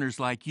from listeners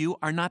like you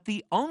are not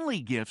the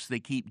only gifts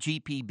that keep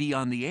GPB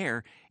on the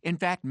air. In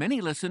fact, many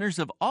listeners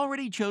have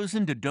already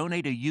chosen to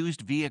donate a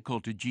used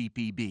vehicle to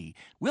GPB.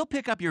 We'll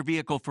pick up your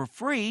vehicle for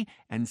free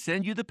and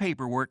send you the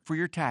paperwork for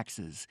your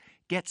taxes.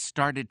 Get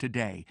started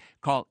today.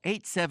 Call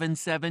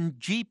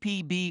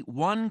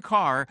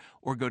 877-GPB-1CAR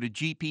or go to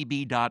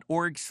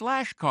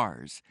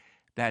gpb.org/cars.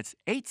 That's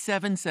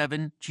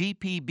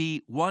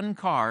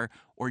 877-GPB-1CAR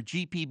or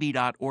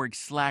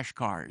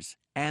gpb.org/cars.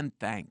 And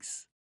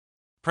thanks.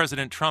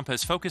 President Trump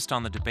has focused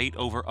on the debate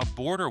over a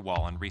border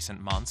wall in recent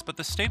months, but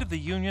the State of the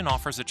Union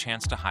offers a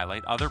chance to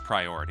highlight other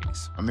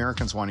priorities.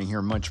 Americans want to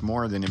hear much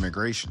more than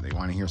immigration. They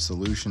want to hear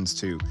solutions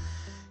to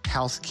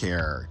health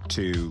care,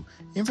 to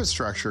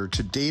infrastructure,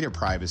 to data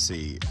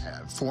privacy,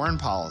 foreign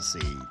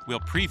policy. We'll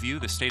preview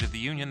the State of the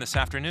Union this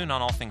afternoon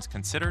on All Things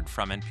Considered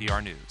from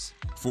NPR News.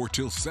 4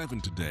 till 7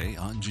 today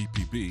on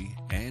GPB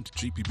and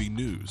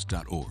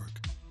gpbnews.org.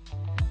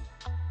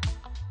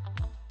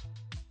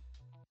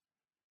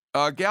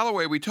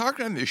 Galloway, we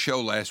talked on this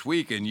show last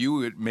week, and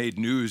you had made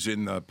news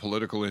in the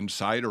Political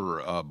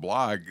Insider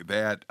blog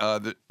that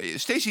the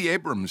Stacey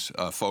Abrams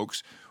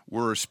folks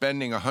were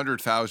spending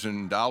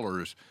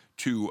 $100,000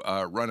 to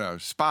run a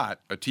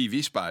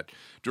TV spot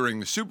during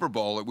the Super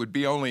Bowl. It would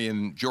be only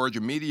in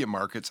Georgia media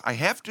markets. I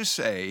have to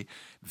say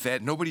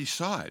that nobody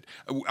saw it.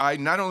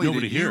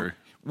 Nobody here.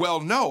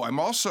 Well, no, I'm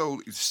also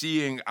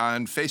seeing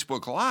on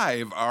Facebook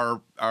Live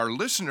our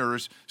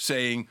listeners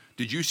saying,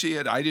 did you see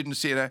it? I didn't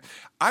see it.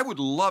 I would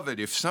love it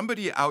if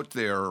somebody out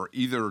there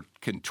either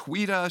can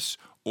tweet us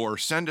or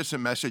send us a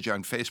message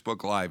on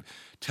Facebook Live.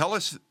 Tell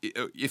us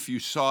if you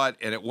saw it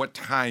and at what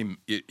time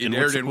it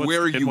aired and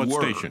where you were.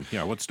 What station?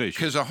 Yeah, what station?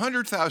 Because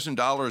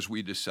 $100,000,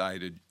 we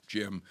decided,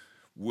 Jim,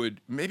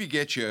 would maybe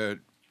get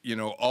you,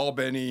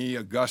 Albany,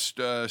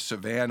 Augusta,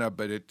 Savannah,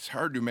 but it's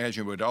hard to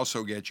imagine it would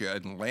also get you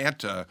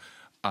Atlanta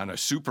on a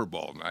Super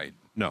Bowl night.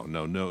 No.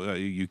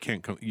 You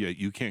can't.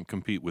 You can't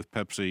compete with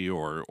Pepsi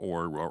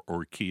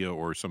or Kia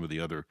or some of the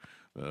other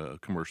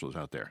commercials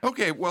out there.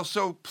 Okay, well,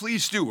 so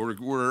please do.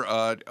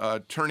 We're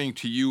turning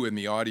to you in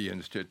the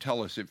audience to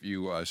tell us if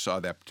you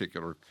saw that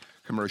particular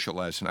commercial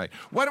last night.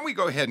 Why don't we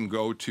go ahead and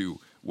go to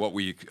what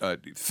we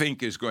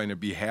think is going to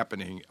be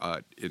happening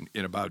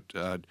in about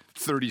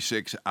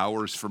 36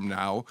 hours from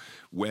now,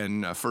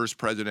 when first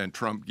President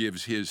Trump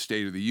gives his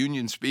State of the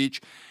Union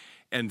speech,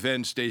 and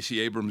then Stacey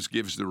Abrams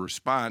gives the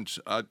response.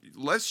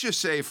 Let's just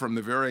say from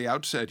the very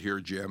outset here,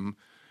 Jim,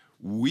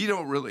 we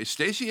don't really,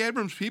 Stacey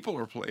Abrams' people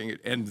are playing it,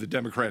 and the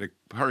Democratic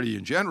Party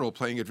in general,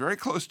 playing it very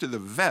close to the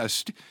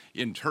vest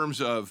in terms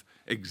of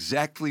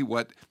exactly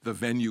what the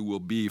venue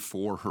will be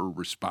for her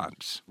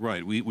response.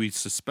 Right. We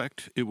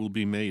suspect it will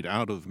be made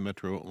out of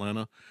Metro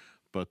Atlanta,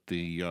 but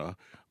the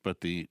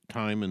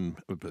time and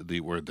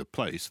the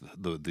place,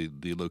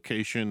 the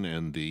location,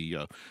 and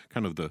the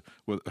kind of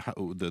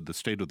the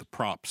state of the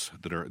props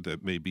that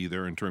may be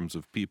there in terms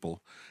of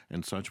people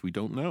and such, we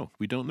don't know.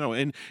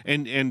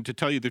 And to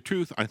tell you the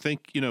truth, I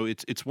think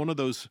it's one of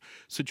those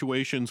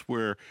situations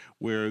where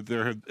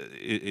the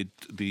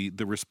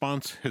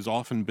response has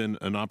often been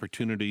an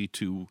opportunity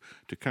to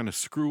kind of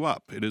screw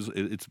up.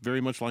 It's very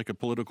much like a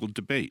political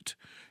debate.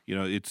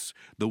 It's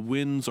the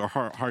wins are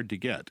hard to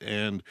get,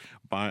 and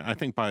I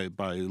think by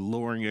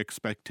lowering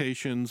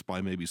expectations, by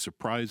maybe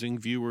surprising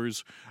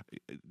viewers,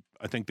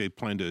 I think they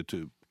plan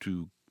to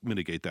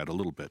mitigate that a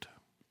little bit.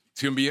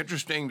 It's going to be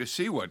interesting to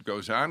see what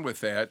goes on with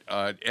that.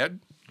 Ed?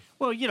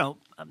 Well,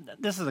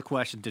 this is a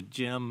question to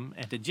Jim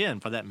and to Jen,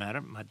 for that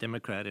matter, my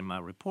Democrat and my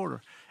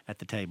reporter at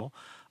the table.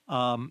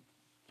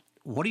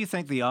 What do you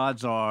think the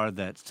odds are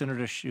that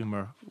Senator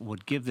Schumer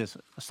would give this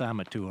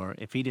assignment to her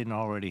if he didn't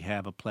already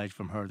have a pledge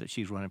from her that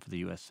she's running for the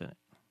U.S. Senate?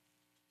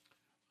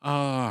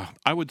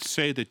 I would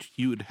say that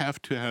you would have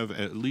to have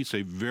at least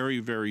a very,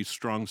 very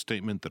strong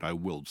statement that I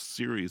will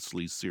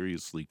seriously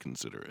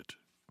consider it.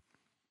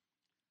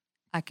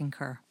 I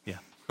concur. Yeah.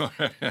 All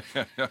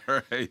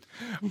right.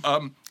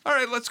 All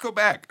right, let's go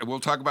back. We'll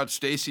talk about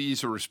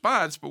Stacey's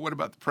response, but what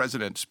about the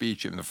president's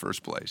speech in the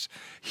first place?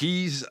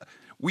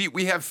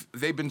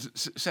 They've been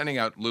sending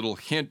out little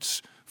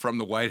hints from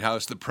the White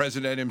House. The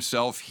president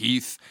himself,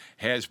 Heath,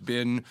 has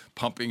been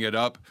pumping it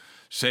up,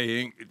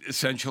 saying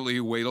essentially,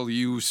 wait till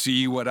you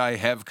see what I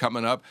have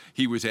coming up.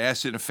 He was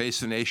asked in a Face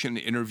the Nation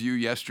interview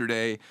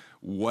yesterday,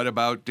 what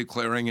about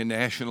declaring a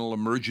national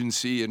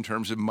emergency in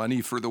terms of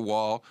money for the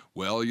wall?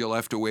 Well, you'll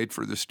have to wait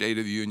for the State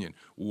of the Union.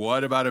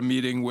 What about a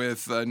meeting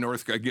with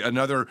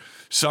another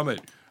summit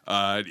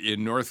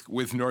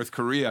with North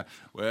Korea?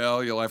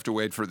 Well, you'll have to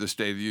wait for the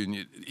State of the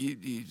Union.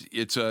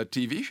 It's a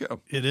TV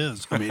show. It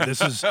is. I mean,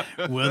 this is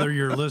whether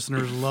your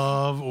listeners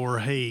love or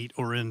hate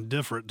or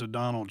indifferent to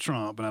Donald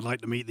Trump, and I'd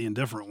like to meet the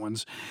indifferent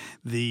ones.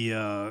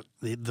 The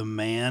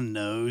man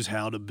knows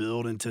how to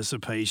build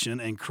anticipation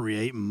and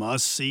create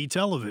must-see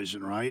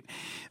television, right?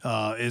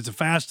 It's a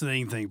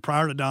fascinating thing.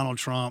 Prior to Donald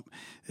Trump,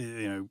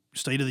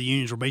 State of the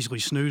Unions were basically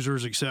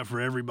snoozers except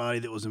for everybody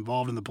that was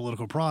involved in the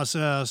political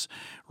process.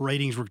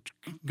 Ratings were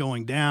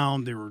going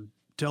down. There were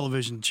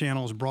television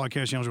channels,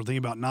 broadcast channels were thinking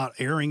about not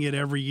airing it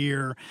every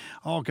year,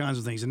 all kinds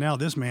of things. And now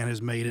this man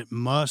has made it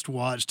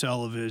must-watch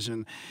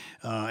television,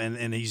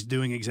 and he's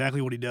doing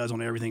exactly what he does on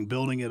everything,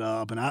 building it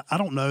up. And I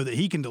don't know that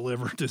he can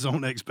deliver to his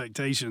own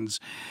expectations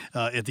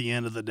at the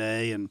end of the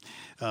day.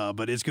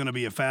 But it's going to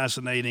be a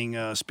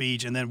fascinating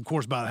speech. And then, of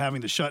course, by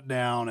having the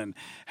shutdown and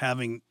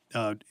having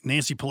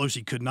Nancy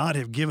Pelosi could not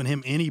have given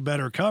him any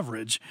better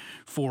coverage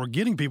for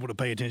getting people to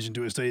pay attention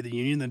to his State of the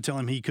Union than tell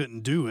him he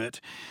couldn't do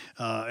it.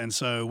 And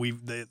so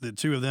the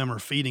two of them are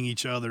feeding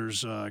each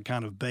other's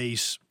kind of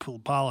base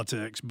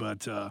politics.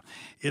 But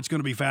it's going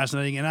to be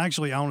fascinating. And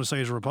actually, I want to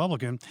say as a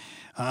Republican,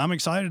 I'm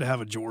excited to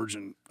have a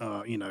Georgian,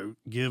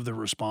 give the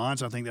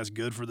response. I think that's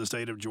good for the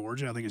state of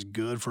Georgia. I think it's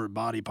good for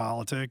body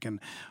politic and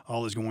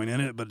all that's going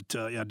in it. But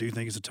I do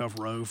think it's a tough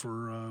row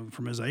for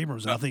Ms.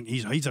 Abrams. And I think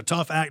he's a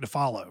tough act to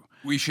follow.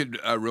 We should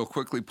real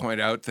quickly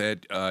point out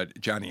that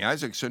Johnny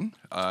Isakson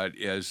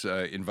has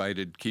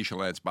invited Keisha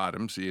Lance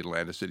Bottoms, the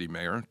Atlanta City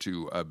mayor,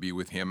 to be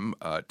with him,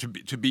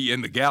 to be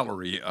in the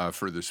gallery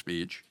for the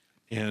speech.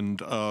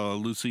 And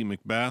Lucy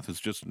McBath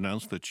has just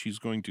announced that she's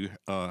going to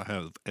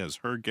have as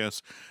her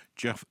guest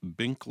Jeff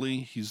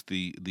Binkley. He's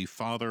the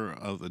father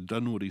of the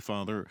Dunwoody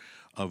father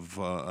of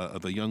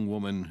a young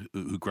woman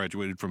who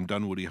graduated from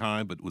Dunwoody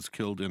High, but was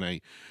killed in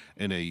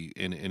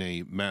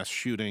a mass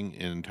shooting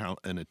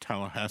in a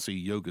Tallahassee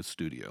yoga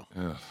studio.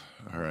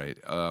 All right,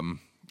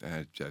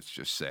 that's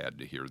just sad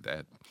to hear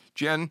that.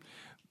 Jen,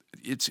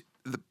 it's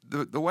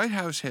the White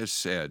House has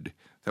said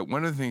that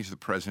one of the things the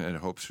president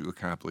hopes to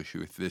accomplish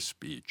with this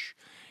speech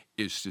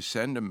is to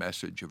send a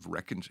message of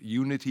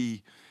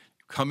unity,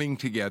 coming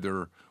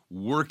together,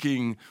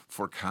 working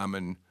for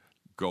common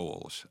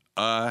goals.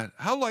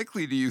 How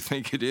likely do you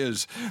think it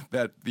is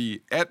that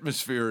the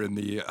atmosphere in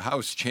the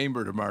House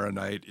chamber tomorrow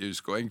night is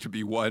going to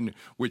be one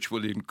which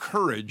would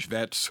encourage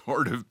that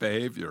sort of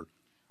behavior?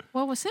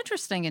 Well, what's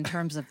interesting in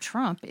terms of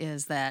Trump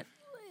is that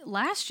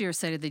last year's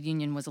State of the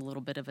Union was a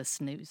little bit of a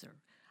snoozer.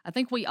 I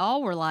think we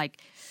all were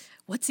like,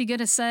 what's he going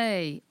to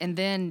say? And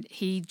then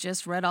he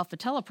just read off the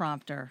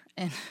teleprompter.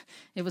 And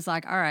it was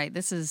like, all right,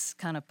 this is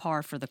kind of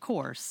par for the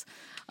course.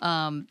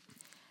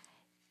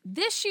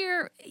 This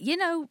year,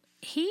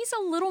 he's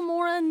a little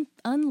more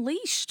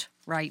unleashed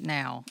right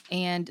now.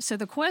 And so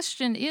the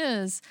question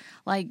is,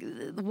 like,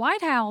 the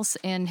White House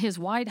and his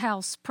White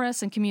House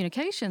press and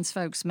communications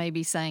folks may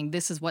be saying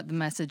this is what the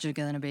message is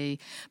going to be.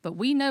 But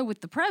we know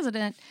with the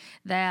president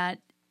that,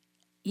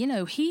 you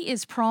know, he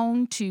is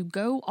prone to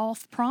go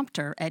off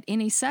prompter at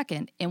any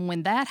second. And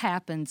when that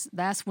happens,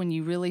 that's when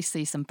you really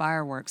see some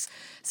fireworks.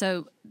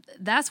 So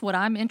that's what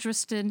I'm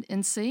interested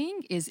in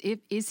seeing is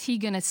he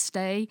going to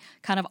stay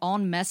kind of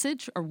on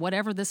message or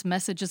whatever this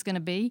message is going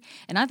to be.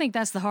 And I think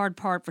that's the hard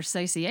part for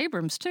Stacey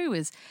Abrams, too,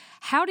 is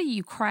how do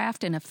you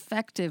craft an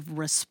effective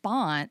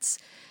response?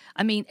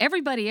 I mean,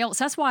 everybody else,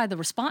 that's why the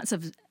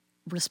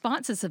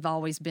responses have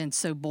always been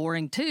so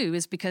boring too,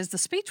 is because the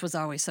speech was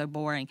always so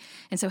boring.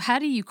 And so how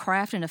do you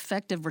craft an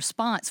effective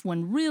response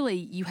when really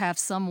you have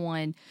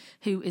someone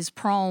who is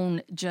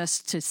prone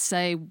just to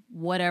say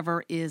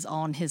whatever is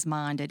on his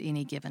mind at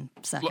any given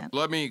second?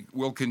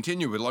 We'll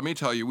continue, but let me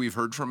tell you, we've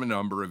heard from a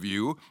number of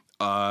you.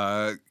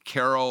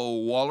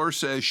 Carol Waller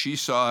says she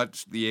saw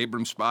the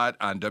Abrams spot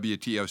on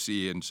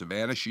WTOC in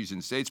Savannah. She's in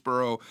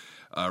Statesboro.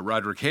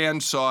 Roderick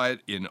Hand saw it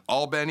in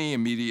Albany,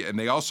 and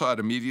they all saw it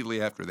immediately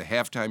after the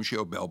halftime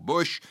show. Belle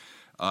Bush,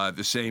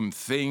 the same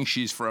thing.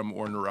 She's from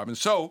Warner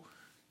Robins. So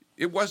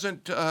it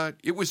wasn't.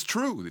 It was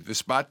true. The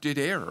spot did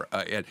air.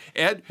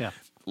 Ed,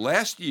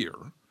 last year,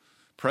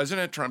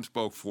 President Trump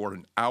spoke for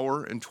an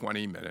hour and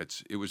 20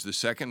 minutes. It was the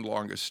second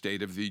longest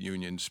State of the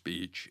Union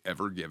speech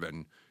ever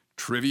given.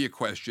 Trivia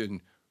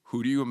question.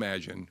 Who do you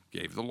imagine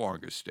gave the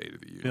longest State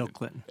of the Union? Bill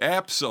Clinton.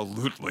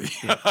 Absolutely.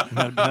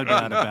 No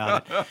doubt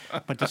about it.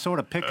 But to sort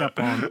of pick up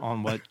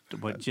on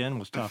what Jen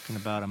was talking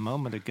about a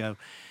moment ago,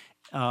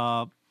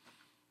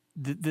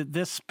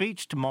 this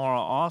speech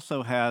tomorrow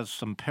also has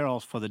some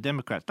perils for the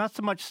Democrats. Not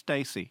so much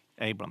Stacey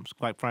Abrams.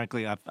 Quite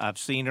frankly, I've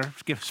seen her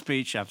give a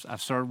speech.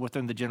 I've served with her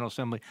in the General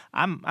Assembly.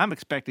 I'm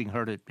expecting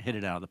her to hit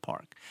it out of the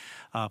park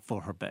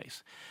for her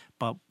base.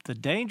 But the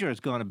danger is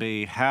going to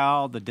be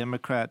how the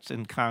Democrats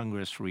in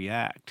Congress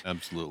react.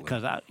 Absolutely.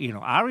 Because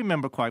I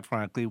remember, quite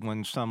frankly,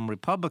 when some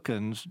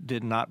Republicans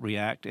did not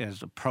react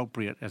as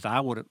appropriate as I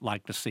would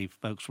like to see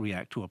folks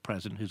react to a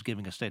president who's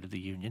giving a State of the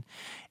Union,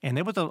 and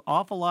there was an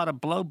awful lot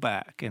of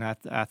blowback. And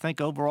I think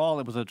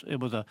overall it was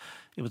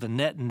a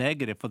net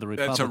negative for the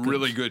Republicans. That's a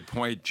really good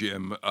point,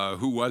 Jim.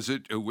 Who was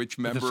it? Which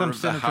member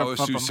of the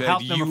House who said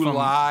House you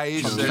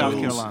lied from South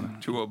Carolina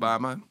to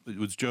Obama? It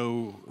was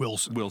Joe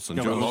Wilson.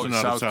 Joe Wilson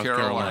out of South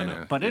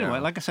Carolina. But anyway,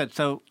 like I said,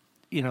 so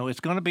it's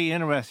going to be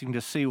interesting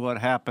to see what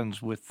happens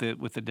with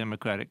the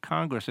Democratic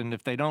Congress, and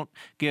if they don't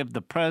give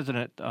the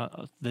president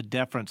the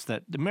deference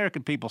that the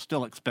American people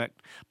still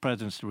expect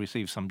presidents to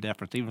receive some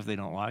deference, even if they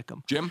don't like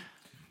them. Jim.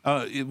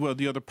 Well,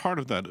 the other part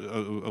of that,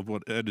 of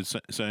what Ed is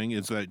saying,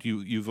 is that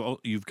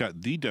you've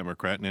got the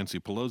Democrat, Nancy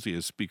Pelosi,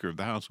 as Speaker of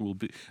the House, who will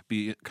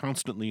be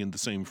constantly in the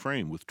same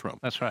frame with Trump.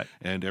 That's right.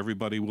 And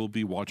everybody will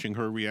be watching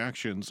her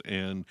reactions,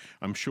 and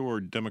I'm sure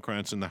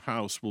Democrats in the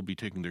House will be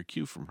taking their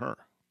cue from her.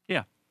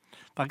 Yeah.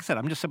 Like I said,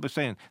 I'm just simply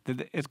saying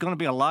that it's going to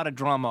be a lot of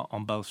drama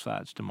on both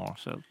sides tomorrow.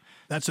 So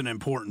that's an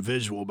important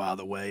visual, by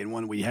the way, and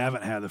one we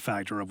haven't had the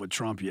factor of with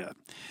Trump yet.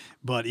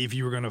 But if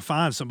you were going to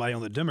find somebody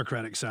on the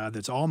Democratic side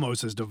that's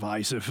almost as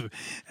divisive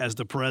as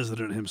the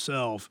president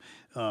himself,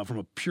 from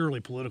a purely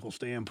political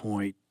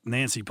standpoint,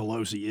 Nancy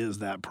Pelosi is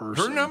that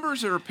person. Her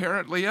numbers are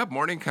apparently up.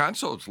 Morning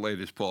Consult's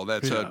latest poll,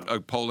 that's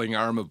a polling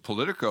arm of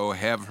Politico,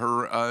 have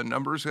her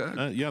numbers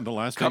the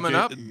last coming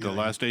up. The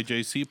last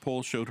AJC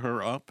poll showed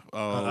her up.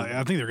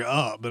 I think they're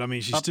up, but I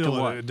mean, she's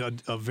still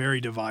a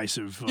very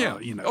divisive,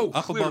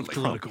 up above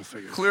political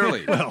figure.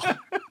 Clearly. Well,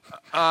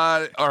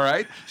 all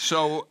right.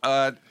 So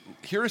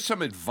here is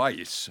some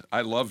advice.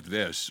 I loved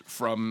this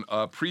from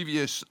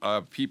previous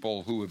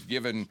people who have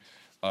given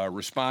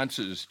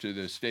responses to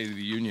the State of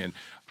the Union.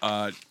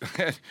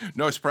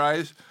 No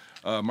surprise,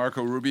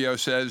 Marco Rubio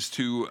says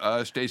to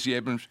Stacey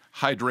Abrams,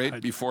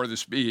 hydrate before the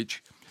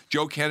speech.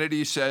 Joe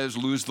Kennedy says,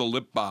 lose the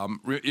lip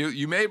balm.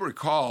 You may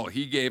recall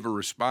he gave a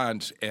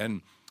response,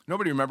 and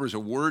nobody remembers a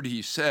word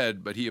he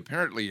said, but he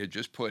apparently had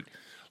just put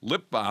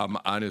lip balm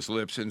on his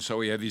lips, and so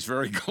he had these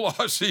very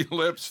glossy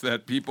lips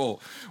that people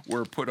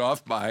were put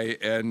off by,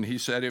 and he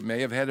said it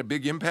may have had a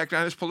big impact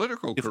on his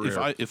political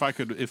career. If I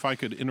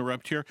could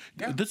interrupt here,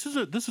 this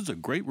is a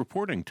great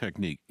reporting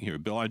technique here,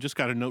 Bill. I just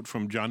got a note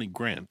from Johnny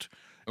Grant.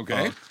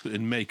 Okay.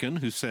 In Macon,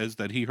 who says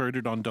that he heard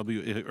it on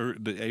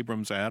the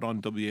Abrams ad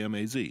on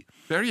WMAZ.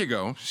 There you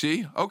go.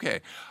 See?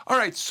 Okay. All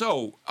right.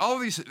 So all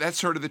of these, that's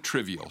sort of the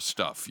trivial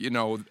stuff,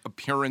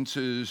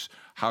 appearances,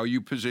 how you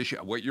position,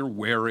 what you're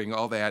wearing,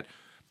 all that.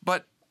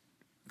 But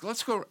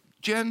let's go,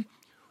 Jen.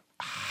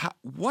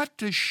 What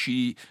does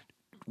she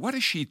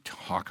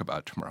talk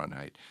about tomorrow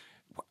night?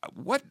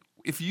 What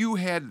if you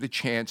had the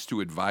chance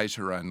to advise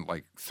her on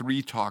like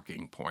 3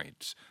 talking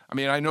points? I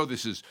mean, I know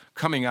this is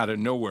coming out of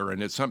nowhere,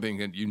 and it's something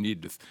that you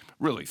need to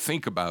really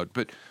think about.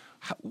 But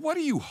what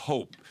do you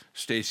hope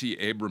Stacey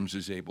Abrams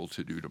is able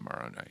to do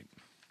tomorrow night?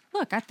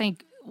 Look, I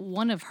think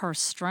one of her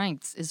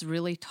strengths is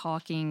really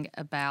talking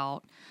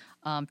about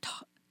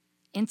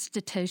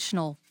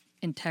institutional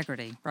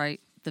integrity, right?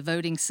 The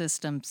voting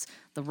systems,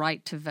 the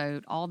right to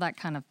vote, all that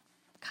kind of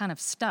kind of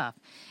stuff.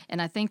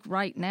 And I think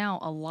right now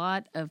a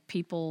lot of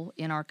people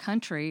in our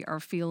country are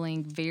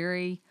feeling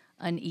very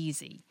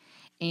uneasy.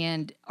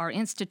 And our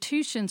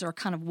institutions are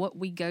kind of what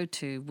we go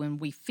to when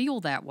we feel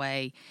that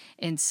way.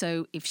 And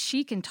so if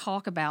she can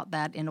talk about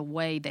that in a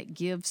way that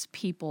gives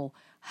people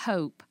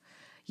hope,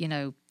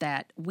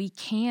 that we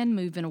can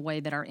move in a way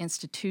that our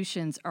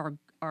institutions are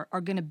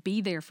going to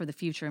be there for the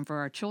future and for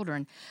our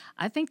children,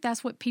 I think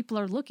that's what people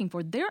are looking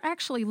for. They're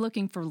actually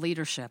looking for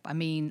leadership. I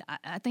mean,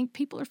 I think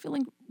people are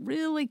feeling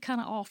really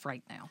kind of off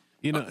right now.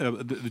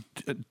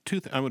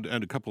 I would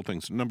add a couple of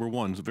things. Number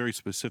one is very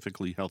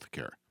specifically health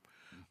care.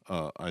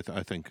 I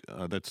think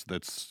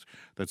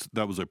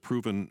that was a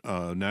proven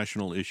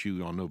national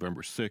issue on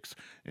November 6th,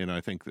 and I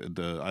think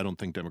I don't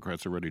think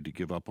Democrats are ready to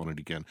give up on it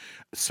again.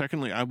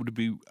 Secondly,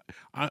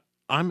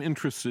 I'm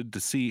interested to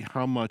see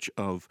how much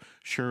of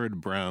Sherrod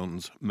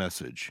Brown's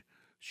message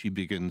she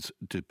begins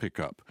to pick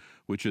up,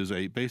 which is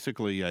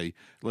basically a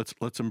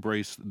let's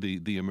embrace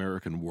the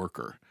American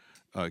worker.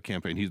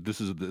 Campaign. This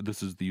is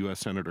the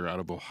U.S. Senator out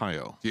of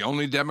Ohio. The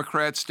only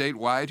Democrat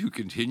statewide who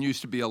continues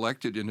to be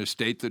elected in a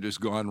state that has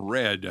gone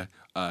red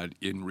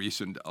in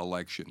recent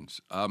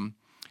elections.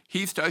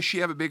 Heath, does she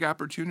have a big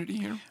opportunity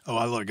here?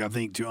 I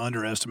think to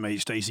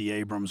underestimate Stacey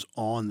Abrams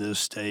on this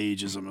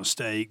stage is a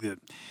mistake that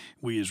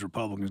we as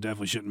Republicans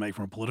definitely shouldn't make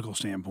from a political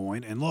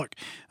standpoint. And look,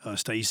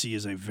 Stacey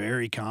is a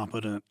very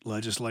competent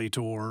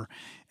legislator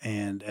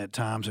and at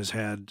times has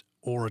had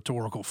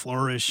oratorical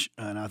flourish,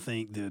 and I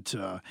think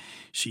that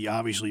she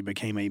obviously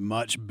became a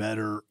much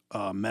better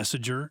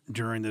messenger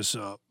during this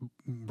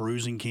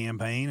bruising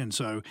campaign, and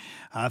so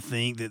I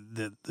think that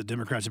the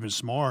Democrats have been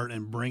smart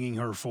in bringing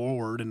her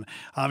forward, and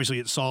obviously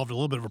it solved a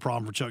little bit of a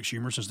problem for Chuck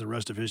Schumer since the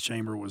rest of his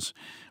chamber was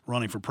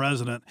running for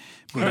president.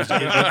 But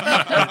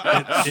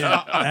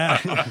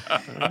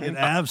it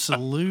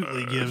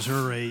absolutely gives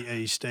her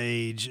a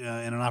stage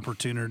and an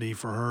opportunity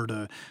for her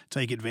to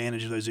take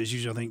advantage of those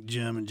issues. I think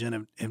Jim and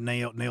Jen have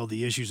nailed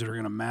the issues that are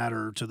going to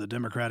matter to the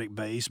Democratic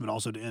base, but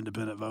also to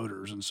independent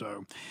voters, and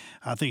so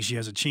I think she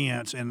has a chance.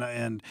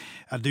 And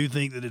I do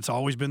think that it's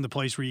always been the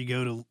place where you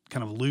go to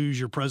kind of lose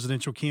your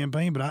presidential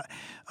campaign. But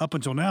up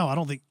until now, I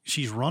don't think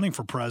she's running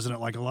for president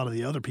like a lot of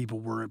the other people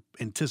were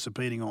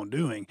anticipating on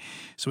doing.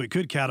 So it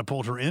could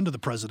catapult her into the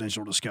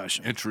presidential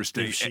discussion.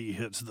 Interesting. If she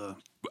hits the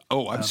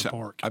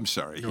park. I'm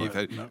sorry, Heath.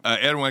 I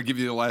don't want to give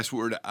you the last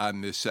word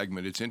on this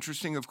segment. It's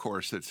interesting, of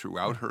course, that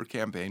throughout her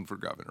campaign for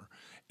governor,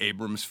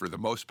 Abrams, for the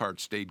most part,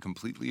 stayed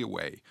completely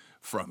away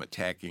from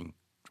attacking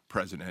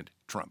President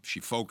Trump.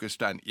 She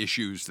focused on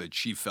issues that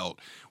she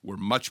felt were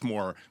much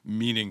more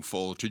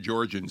meaningful to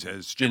Georgians,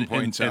 as Jim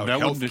points out.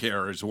 Health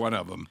care is one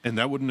of them. And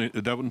that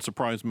wouldn't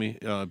surprise me.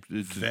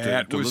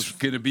 That was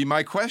going to be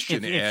my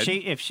question, Ed.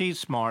 If she's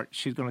smart,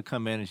 she's going to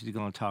come in and she's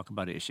going to talk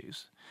about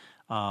issues.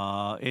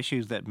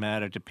 Issues that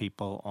matter to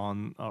people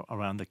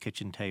around the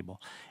kitchen table.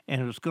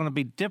 And it's going to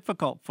be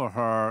difficult for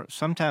her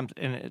sometimes,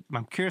 and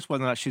I'm curious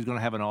whether or not she's going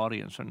to have an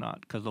audience or not,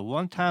 because the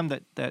one time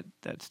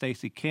that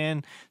Stacey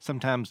can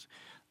sometimes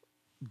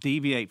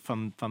deviate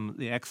from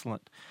the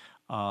excellent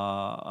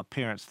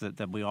appearance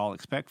that we all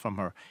expect from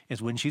her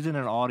is when she's in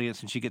an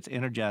audience and she gets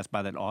energized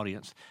by that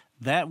audience.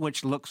 That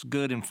which looks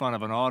good in front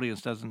of an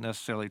audience doesn't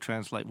necessarily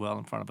translate well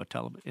in front of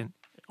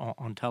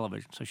on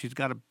television. So she's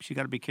got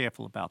to be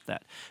careful about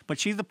that. But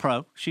she's a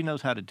pro. She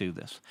knows how to do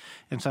this.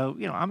 And so,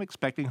 I'm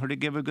expecting her to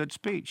give a good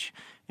speech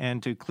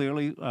and to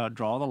clearly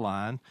draw the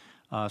line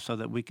so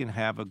that we can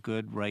have a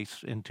good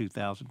race in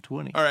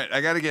 2020. All right, I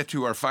got to get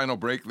to our final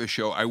break of the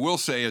show. I will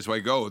say as I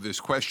go, this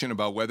question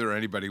about whether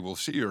anybody will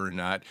see her or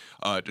not,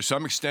 to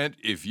some extent,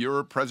 if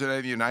you're president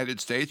of the United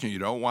States and you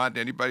don't want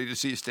anybody to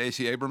see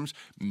Stacey Abrams,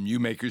 you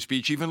make your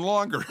speech even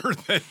longer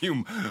than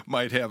you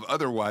might have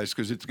otherwise,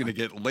 because it's going to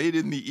get late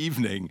in the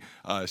evening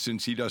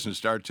since he doesn't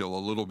start till a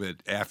little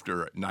bit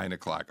after 9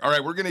 o'clock. All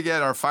right, we're going to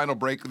get our final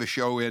break of the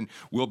show in.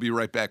 We'll be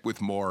right back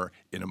with more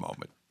in a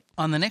moment.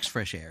 On the next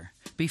Fresh Air,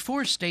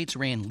 before states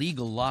ran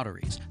legal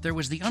lotteries, there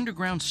was the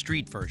underground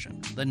street version,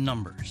 the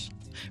numbers.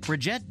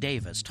 Bridgette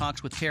Davis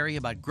talks with Carrie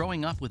about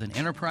growing up with an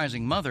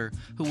enterprising mother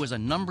who was a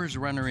numbers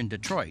runner in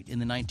Detroit in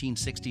the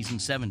 1960s and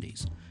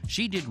 70s.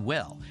 She did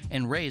well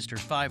and raised her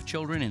 5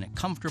 children in a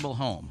comfortable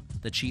home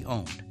that she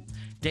owned.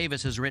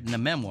 Davis has written a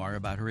memoir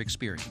about her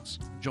experience.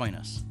 Join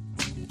us.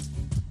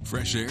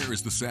 Fresh Air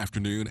is this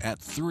afternoon at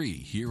 3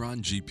 here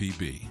on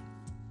GPB.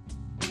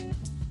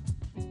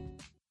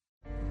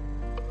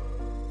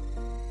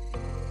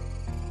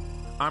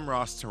 I'm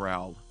Ross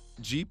Terrell,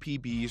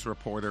 GPB's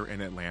reporter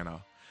in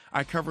Atlanta.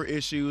 I cover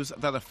issues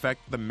that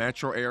affect the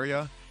metro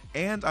area,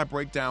 and I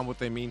break down what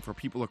they mean for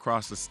people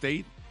across the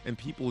state and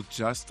people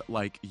just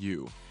like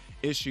you.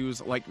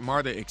 Issues like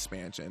MARTA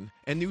expansion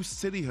and new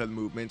cityhood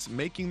movements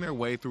making their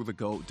way through the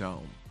Gold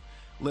Dome.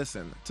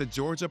 Listen to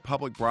Georgia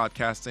Public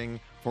Broadcasting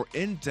for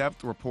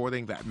in-depth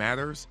reporting that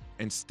matters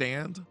and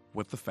stand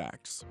with the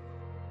facts.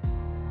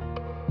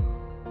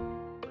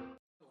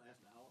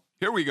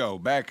 Here we go,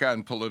 back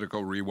on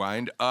Political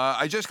Rewind.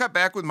 I just got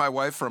back with my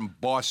wife from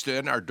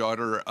Boston. Our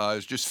daughter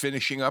is just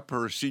finishing up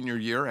her senior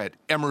year at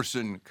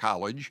Emerson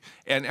College.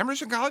 And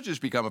Emerson College has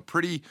become a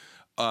pretty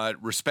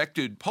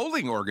respected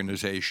polling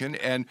organization.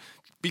 And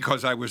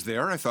because I was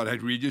there, I thought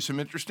I'd read you some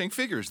interesting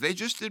figures. They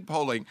just did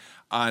polling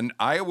on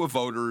Iowa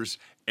voters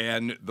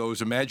and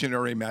those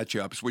imaginary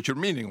matchups, which are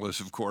meaningless,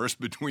 of course,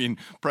 between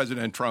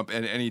President Trump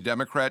and any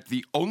Democrat.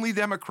 The only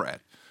Democrat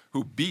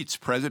who beats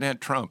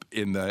President Trump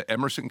in the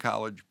Emerson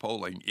College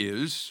polling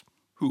is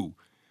who?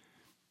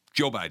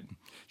 Joe Biden.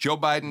 Joe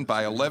Biden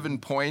by 11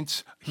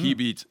 points.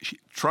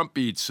 Trump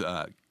beats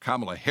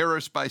Kamala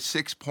Harris by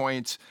 6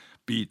 points,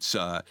 beats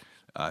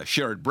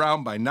Sherrod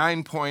Brown by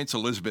 9 points,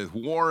 Elizabeth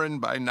Warren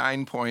by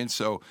 9 points.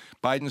 So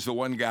Biden's the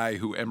one guy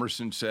who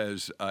Emerson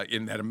says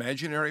in that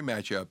imaginary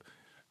matchup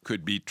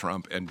could beat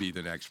Trump and be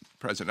the next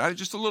president.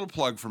 Just a little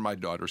plug for my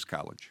daughter's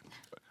college.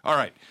 All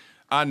right,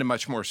 on to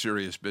much more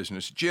serious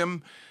business.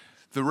 Jim,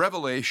 the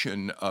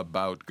revelation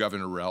about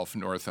Governor Ralph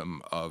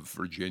Northam of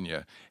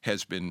Virginia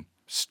has been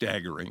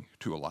staggering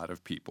to a lot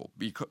of people,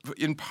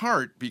 in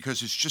part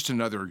because it's just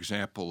another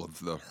example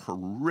of the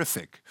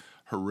horrific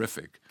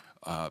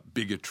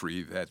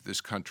bigotry that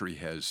this country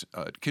has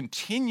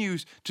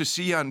continues to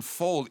see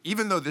unfold,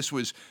 even though this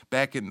was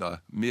back in the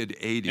mid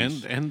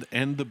 '80s.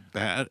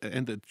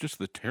 And just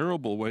the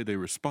terrible way they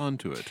respond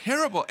to it.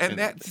 Terrible, and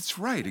that's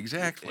right,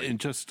 exactly.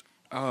 And just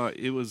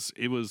it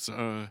was.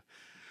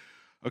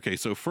 Okay,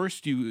 so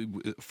first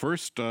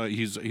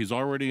he's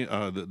already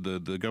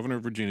the governor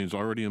of Virginia is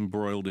already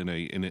embroiled in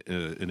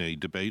a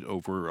debate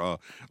over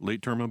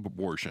late-term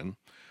abortion.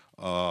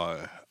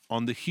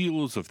 On the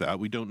heels of that,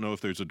 we don't know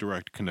if there's a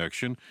direct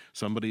connection.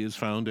 Somebody has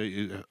found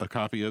a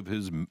copy of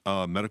his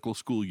medical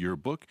school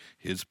yearbook.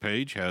 His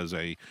page has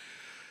a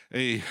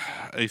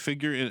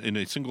figure in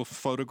a single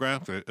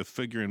photograph, a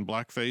figure in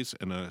blackface,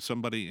 and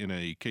somebody in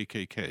a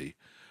KKK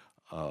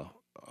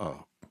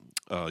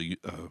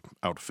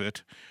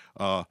outfit.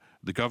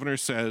 The governor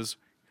says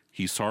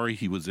he's sorry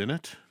he was in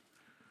it.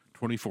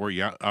 24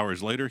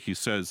 hours later, he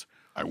says,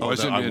 I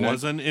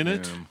wasn't in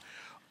it.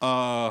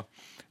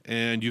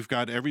 And you've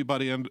got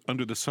everybody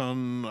under the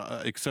sun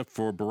except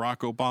for Barack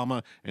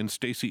Obama and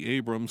Stacey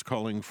Abrams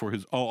calling for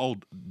his all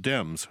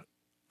Dems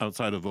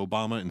outside of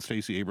Obama and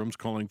Stacey Abrams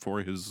calling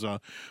for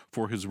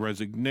his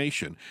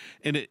resignation.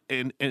 And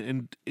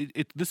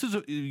this is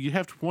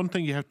one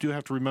thing you have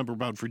to remember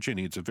about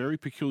Virginia. It's a very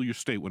peculiar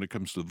state when it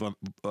comes to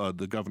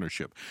the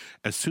governorship.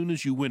 As soon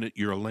as you win it,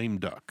 you're a lame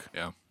duck.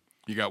 Yeah,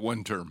 you got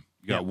one term.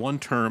 You got one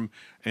term,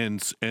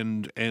 and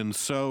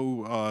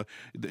so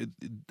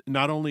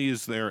not only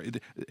is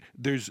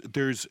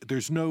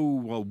there's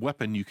no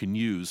weapon you can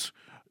use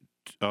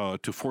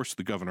to force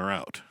the governor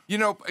out. You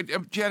know,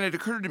 Jen, it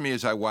occurred to me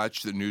as I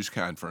watched the news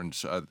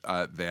conference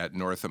that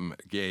Northam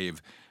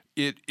gave,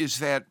 it is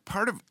that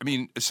part of, I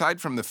mean,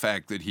 aside from the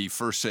fact that he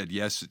first said,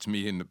 yes, it's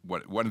me, and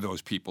one of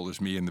those people is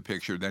me in the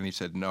picture, then he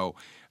said no,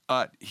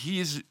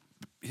 his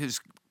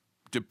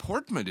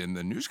deportment in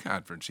the news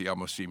conference, he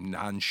almost seemed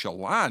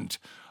nonchalant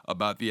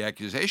about the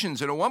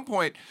accusations, and at one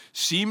point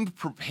seemed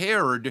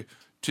prepared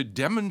to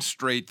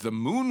demonstrate the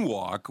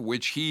moonwalk,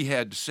 which he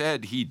had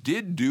said he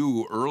did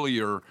do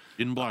earlier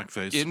in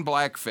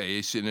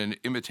blackface, in an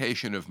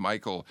imitation of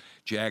Michael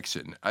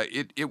Jackson.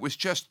 It was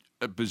just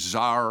a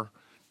bizarre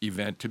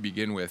event to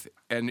begin with.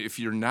 And if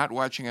you're not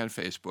watching on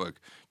Facebook,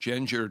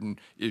 Jen Jordan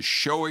is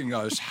showing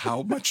us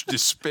how much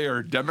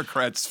despair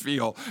Democrats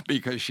feel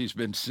because she's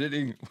been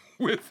sitting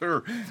with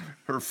her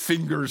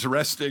fingers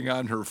resting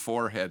on her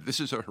forehead. This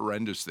is a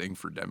horrendous thing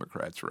for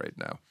Democrats right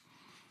now.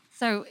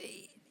 So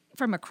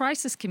from a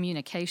crisis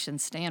communication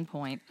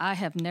standpoint, I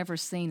have never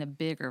seen a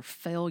bigger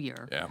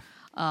failure.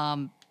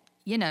 Yeah.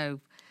 You know,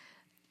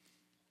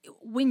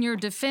 when your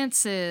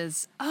defense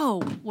is,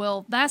 oh,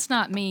 well, that's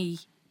not me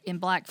in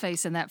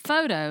blackface in that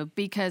photo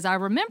because I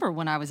remember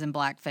when I was in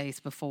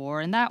blackface before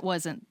and that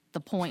wasn't the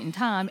point in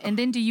time. And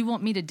then do you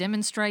want me to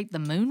demonstrate the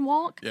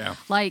moonwalk? Yeah.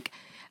 Like,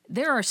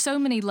 there are so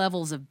many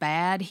levels of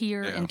bad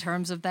here in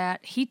terms of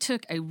that. He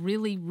took a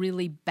really,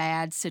 really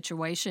bad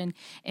situation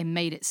and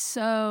made it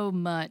so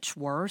much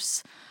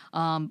worse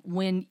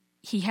when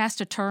he has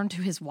to turn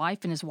to his wife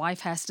and his wife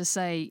has to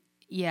say,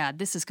 yeah,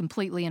 this is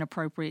completely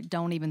inappropriate.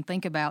 Don't even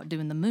think about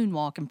doing the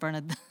moonwalk in front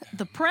of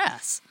the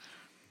press.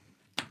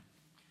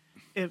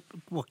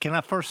 Well, can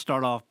I first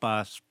start off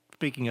by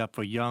speaking up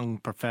for young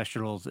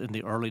professionals in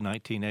the early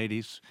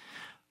 1980s?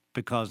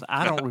 Because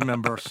I don't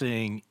remember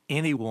seeing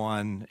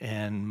anyone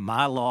in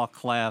my law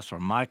class or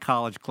my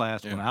college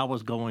class when I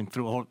was going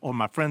through, or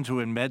my friends who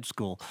were in med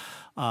school,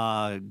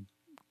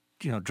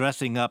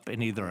 dressing up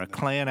in either a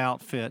Klan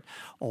outfit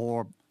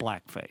or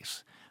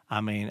blackface. I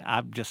mean,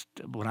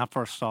 when I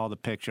first saw the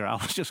picture, I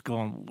was just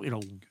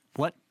going,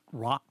 what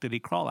rock did he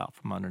crawl out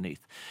from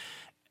underneath?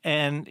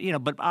 And,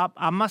 but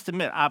I must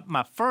admit,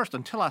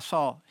 until I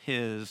saw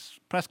his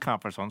press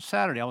conference on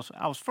Saturday, I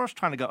was first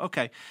trying to go,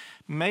 okay,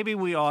 maybe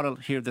we ought to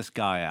hear this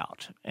guy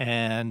out.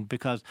 And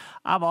because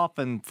I've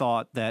often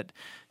thought that,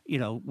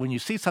 when you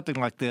see something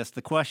like this,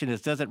 the question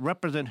is, does it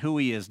represent who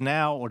he is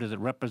now, or does it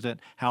represent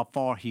how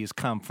far he has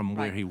come from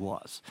where he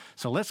was?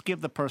 So let's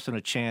give the person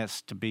a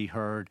chance to be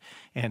heard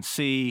and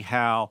see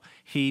how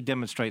he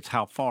demonstrates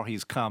how far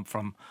he's come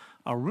from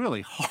a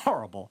really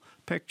horrible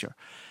picture.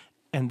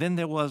 And then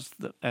there was,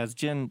 as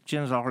Jen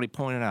has already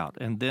pointed out,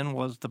 and then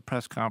was the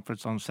press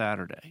conference on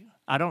Saturday.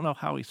 I don't know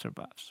how he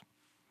survives.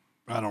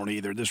 I don't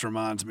either. This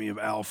reminds me of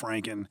Al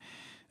Franken.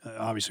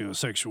 Obviously a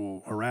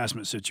sexual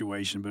harassment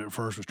situation, but at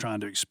first was trying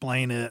to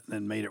explain it and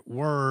then made it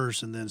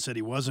worse, and then said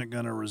he wasn't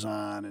going to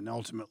resign and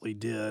ultimately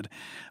did.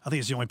 I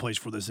think it's the only place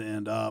for this to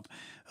end up.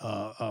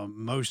 About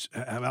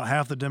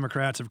half the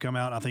Democrats have come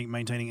out, I think,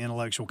 maintaining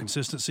intellectual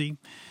consistency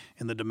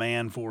in the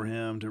demand for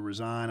him to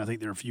resign. I think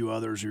there are a few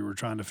others who are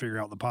trying to figure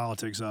out the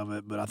politics of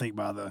it, but I think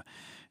by the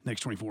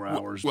next 24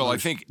 hours. Well, I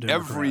think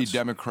every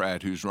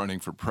Democrat who's running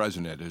for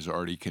president has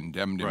already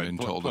condemned him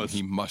and told him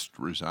he must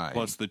resign.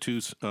 Plus the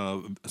two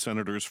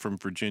senators from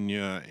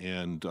Virginia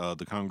and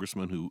the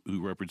congressman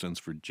who represents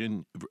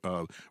Virginia,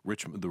 the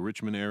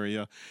Richmond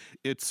area.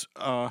 It's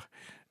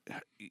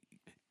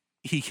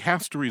he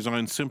has to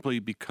resign simply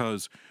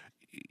because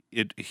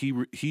he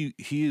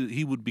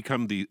would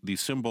become the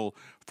symbol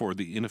for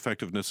the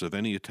ineffectiveness of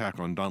any attack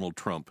on Donald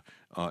Trump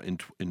in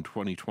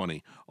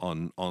 2020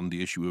 on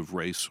the issue of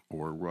race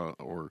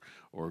or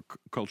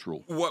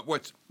cultural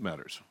what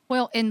matters.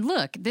 Well, and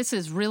look, this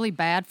is really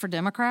bad for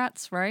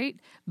Democrats, right?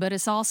 But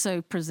it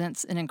also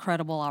presents an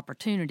incredible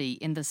opportunity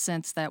in the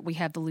sense that we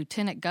have the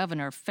Lieutenant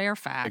Governor of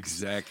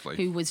Fairfax,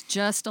 who was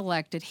just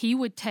elected. He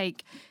would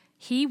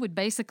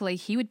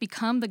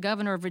become the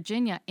governor of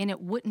Virginia, and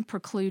it wouldn't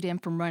preclude him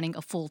from running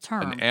a full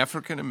term. An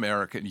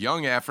African-American,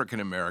 young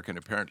African-American,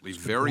 apparently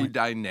very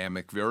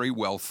dynamic, very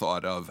well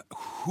thought of,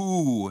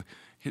 who,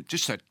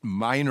 just a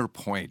minor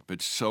point,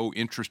 but so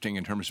interesting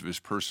in terms of his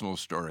personal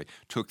story,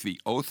 took the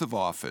oath of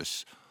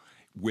office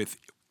with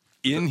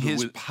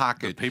his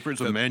pocket the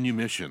papers of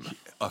manumission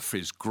of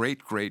his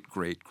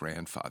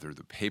great-great-great-grandfather,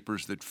 the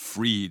papers that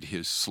freed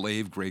his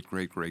slave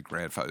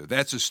great-great-great-grandfather.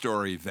 That's a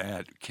story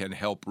that can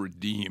help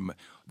redeem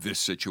this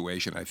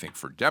situation, I think,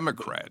 for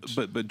Democrats.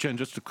 But Jen,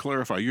 just to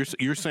clarify,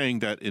 you're saying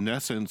that in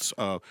essence,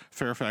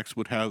 Fairfax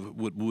would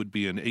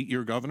be an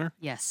 8-year governor?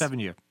 Yes. 7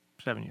 year.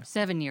 7 years.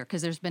 7 year,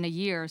 because there's been a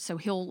year, so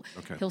he'll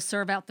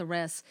serve out the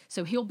rest.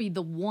 So he'll be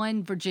the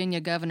one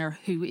Virginia governor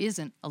who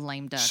isn't a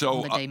lame duck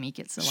on the day he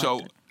gets elected.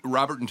 So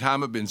Robert and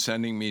Tom have been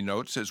sending me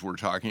notes as we're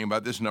talking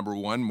about this. Number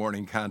one,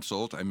 Morning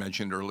Consult. I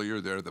mentioned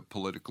earlier they're the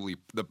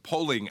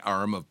polling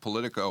arm of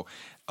Politico.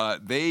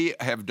 They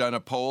have done a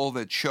poll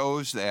that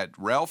shows that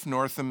Ralph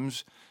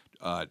Northam's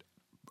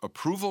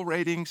approval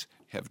ratings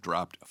have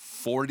dropped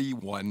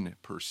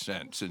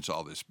 41% since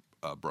all this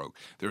broke.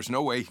 There's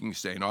no way he can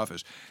stay in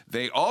office.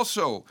 They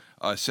also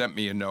sent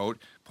me a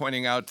note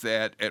pointing out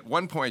that at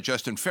one point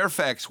Justin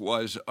Fairfax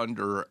was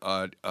under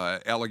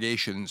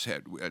allegations,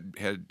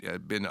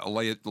 had been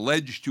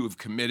alleged to have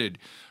committed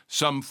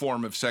some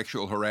form of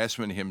sexual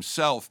harassment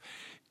himself.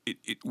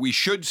 We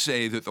should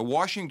say that the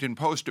Washington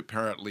Post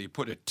apparently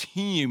put a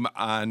team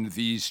on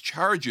these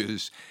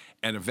charges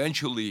and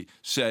eventually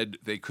said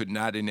they could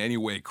not in any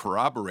way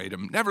corroborate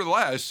them.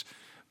 Nevertheless,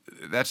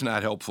 that's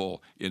not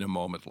helpful in a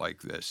moment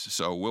like this.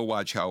 So we'll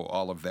watch how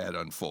all of that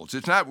unfolds.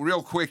 It's not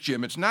real quick,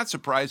 Jim. It's not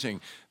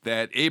surprising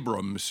that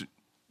Abrams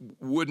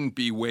wouldn't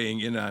be weighing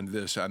in on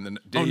this on the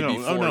day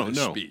before the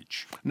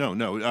speech. No.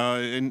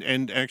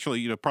 And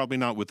actually, probably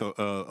not with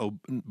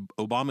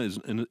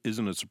Obama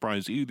isn't a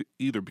surprise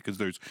either because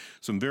there's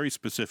some very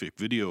specific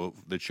video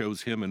that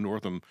shows him and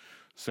Northam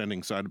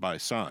standing side by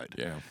side.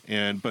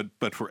 Yeah.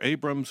 But for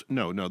Abrams,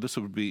 no, this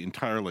would be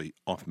entirely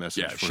off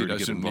message. Yeah, she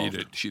doesn't need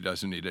it. She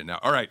doesn't need it now.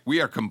 All right,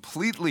 we are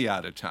completely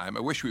out of time. I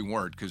wish we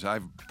weren't because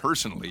I've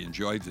personally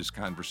enjoyed this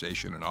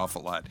conversation an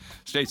awful lot.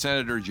 State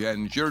Senator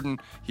Jen Jordan,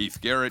 Heath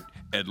Garrett,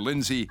 Ed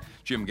Lindsay,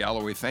 Jim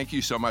Galloway, thank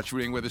you so much for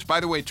being with us. By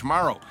the way,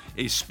 tomorrow,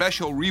 a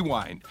special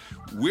rewind.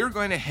 We're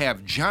going to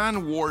have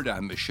John Ward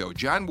on the show.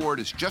 John Ward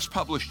has just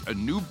published a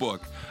new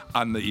book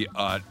on the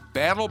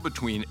battle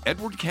between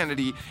Edward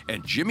Kennedy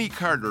and Jimmy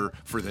Carter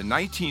for the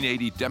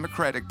 1980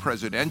 Democratic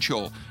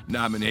presidential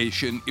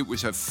nomination. It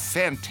was a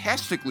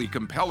fantastically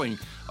compelling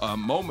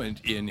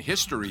moment in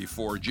history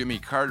for Jimmy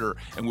Carter,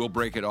 and we'll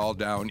break it all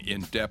down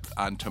in depth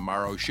on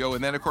tomorrow's show.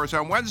 And then, of course,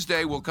 on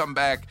Wednesday, we'll come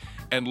back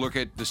and look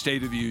at the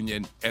State of the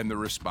Union and the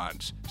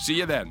response. See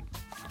you then.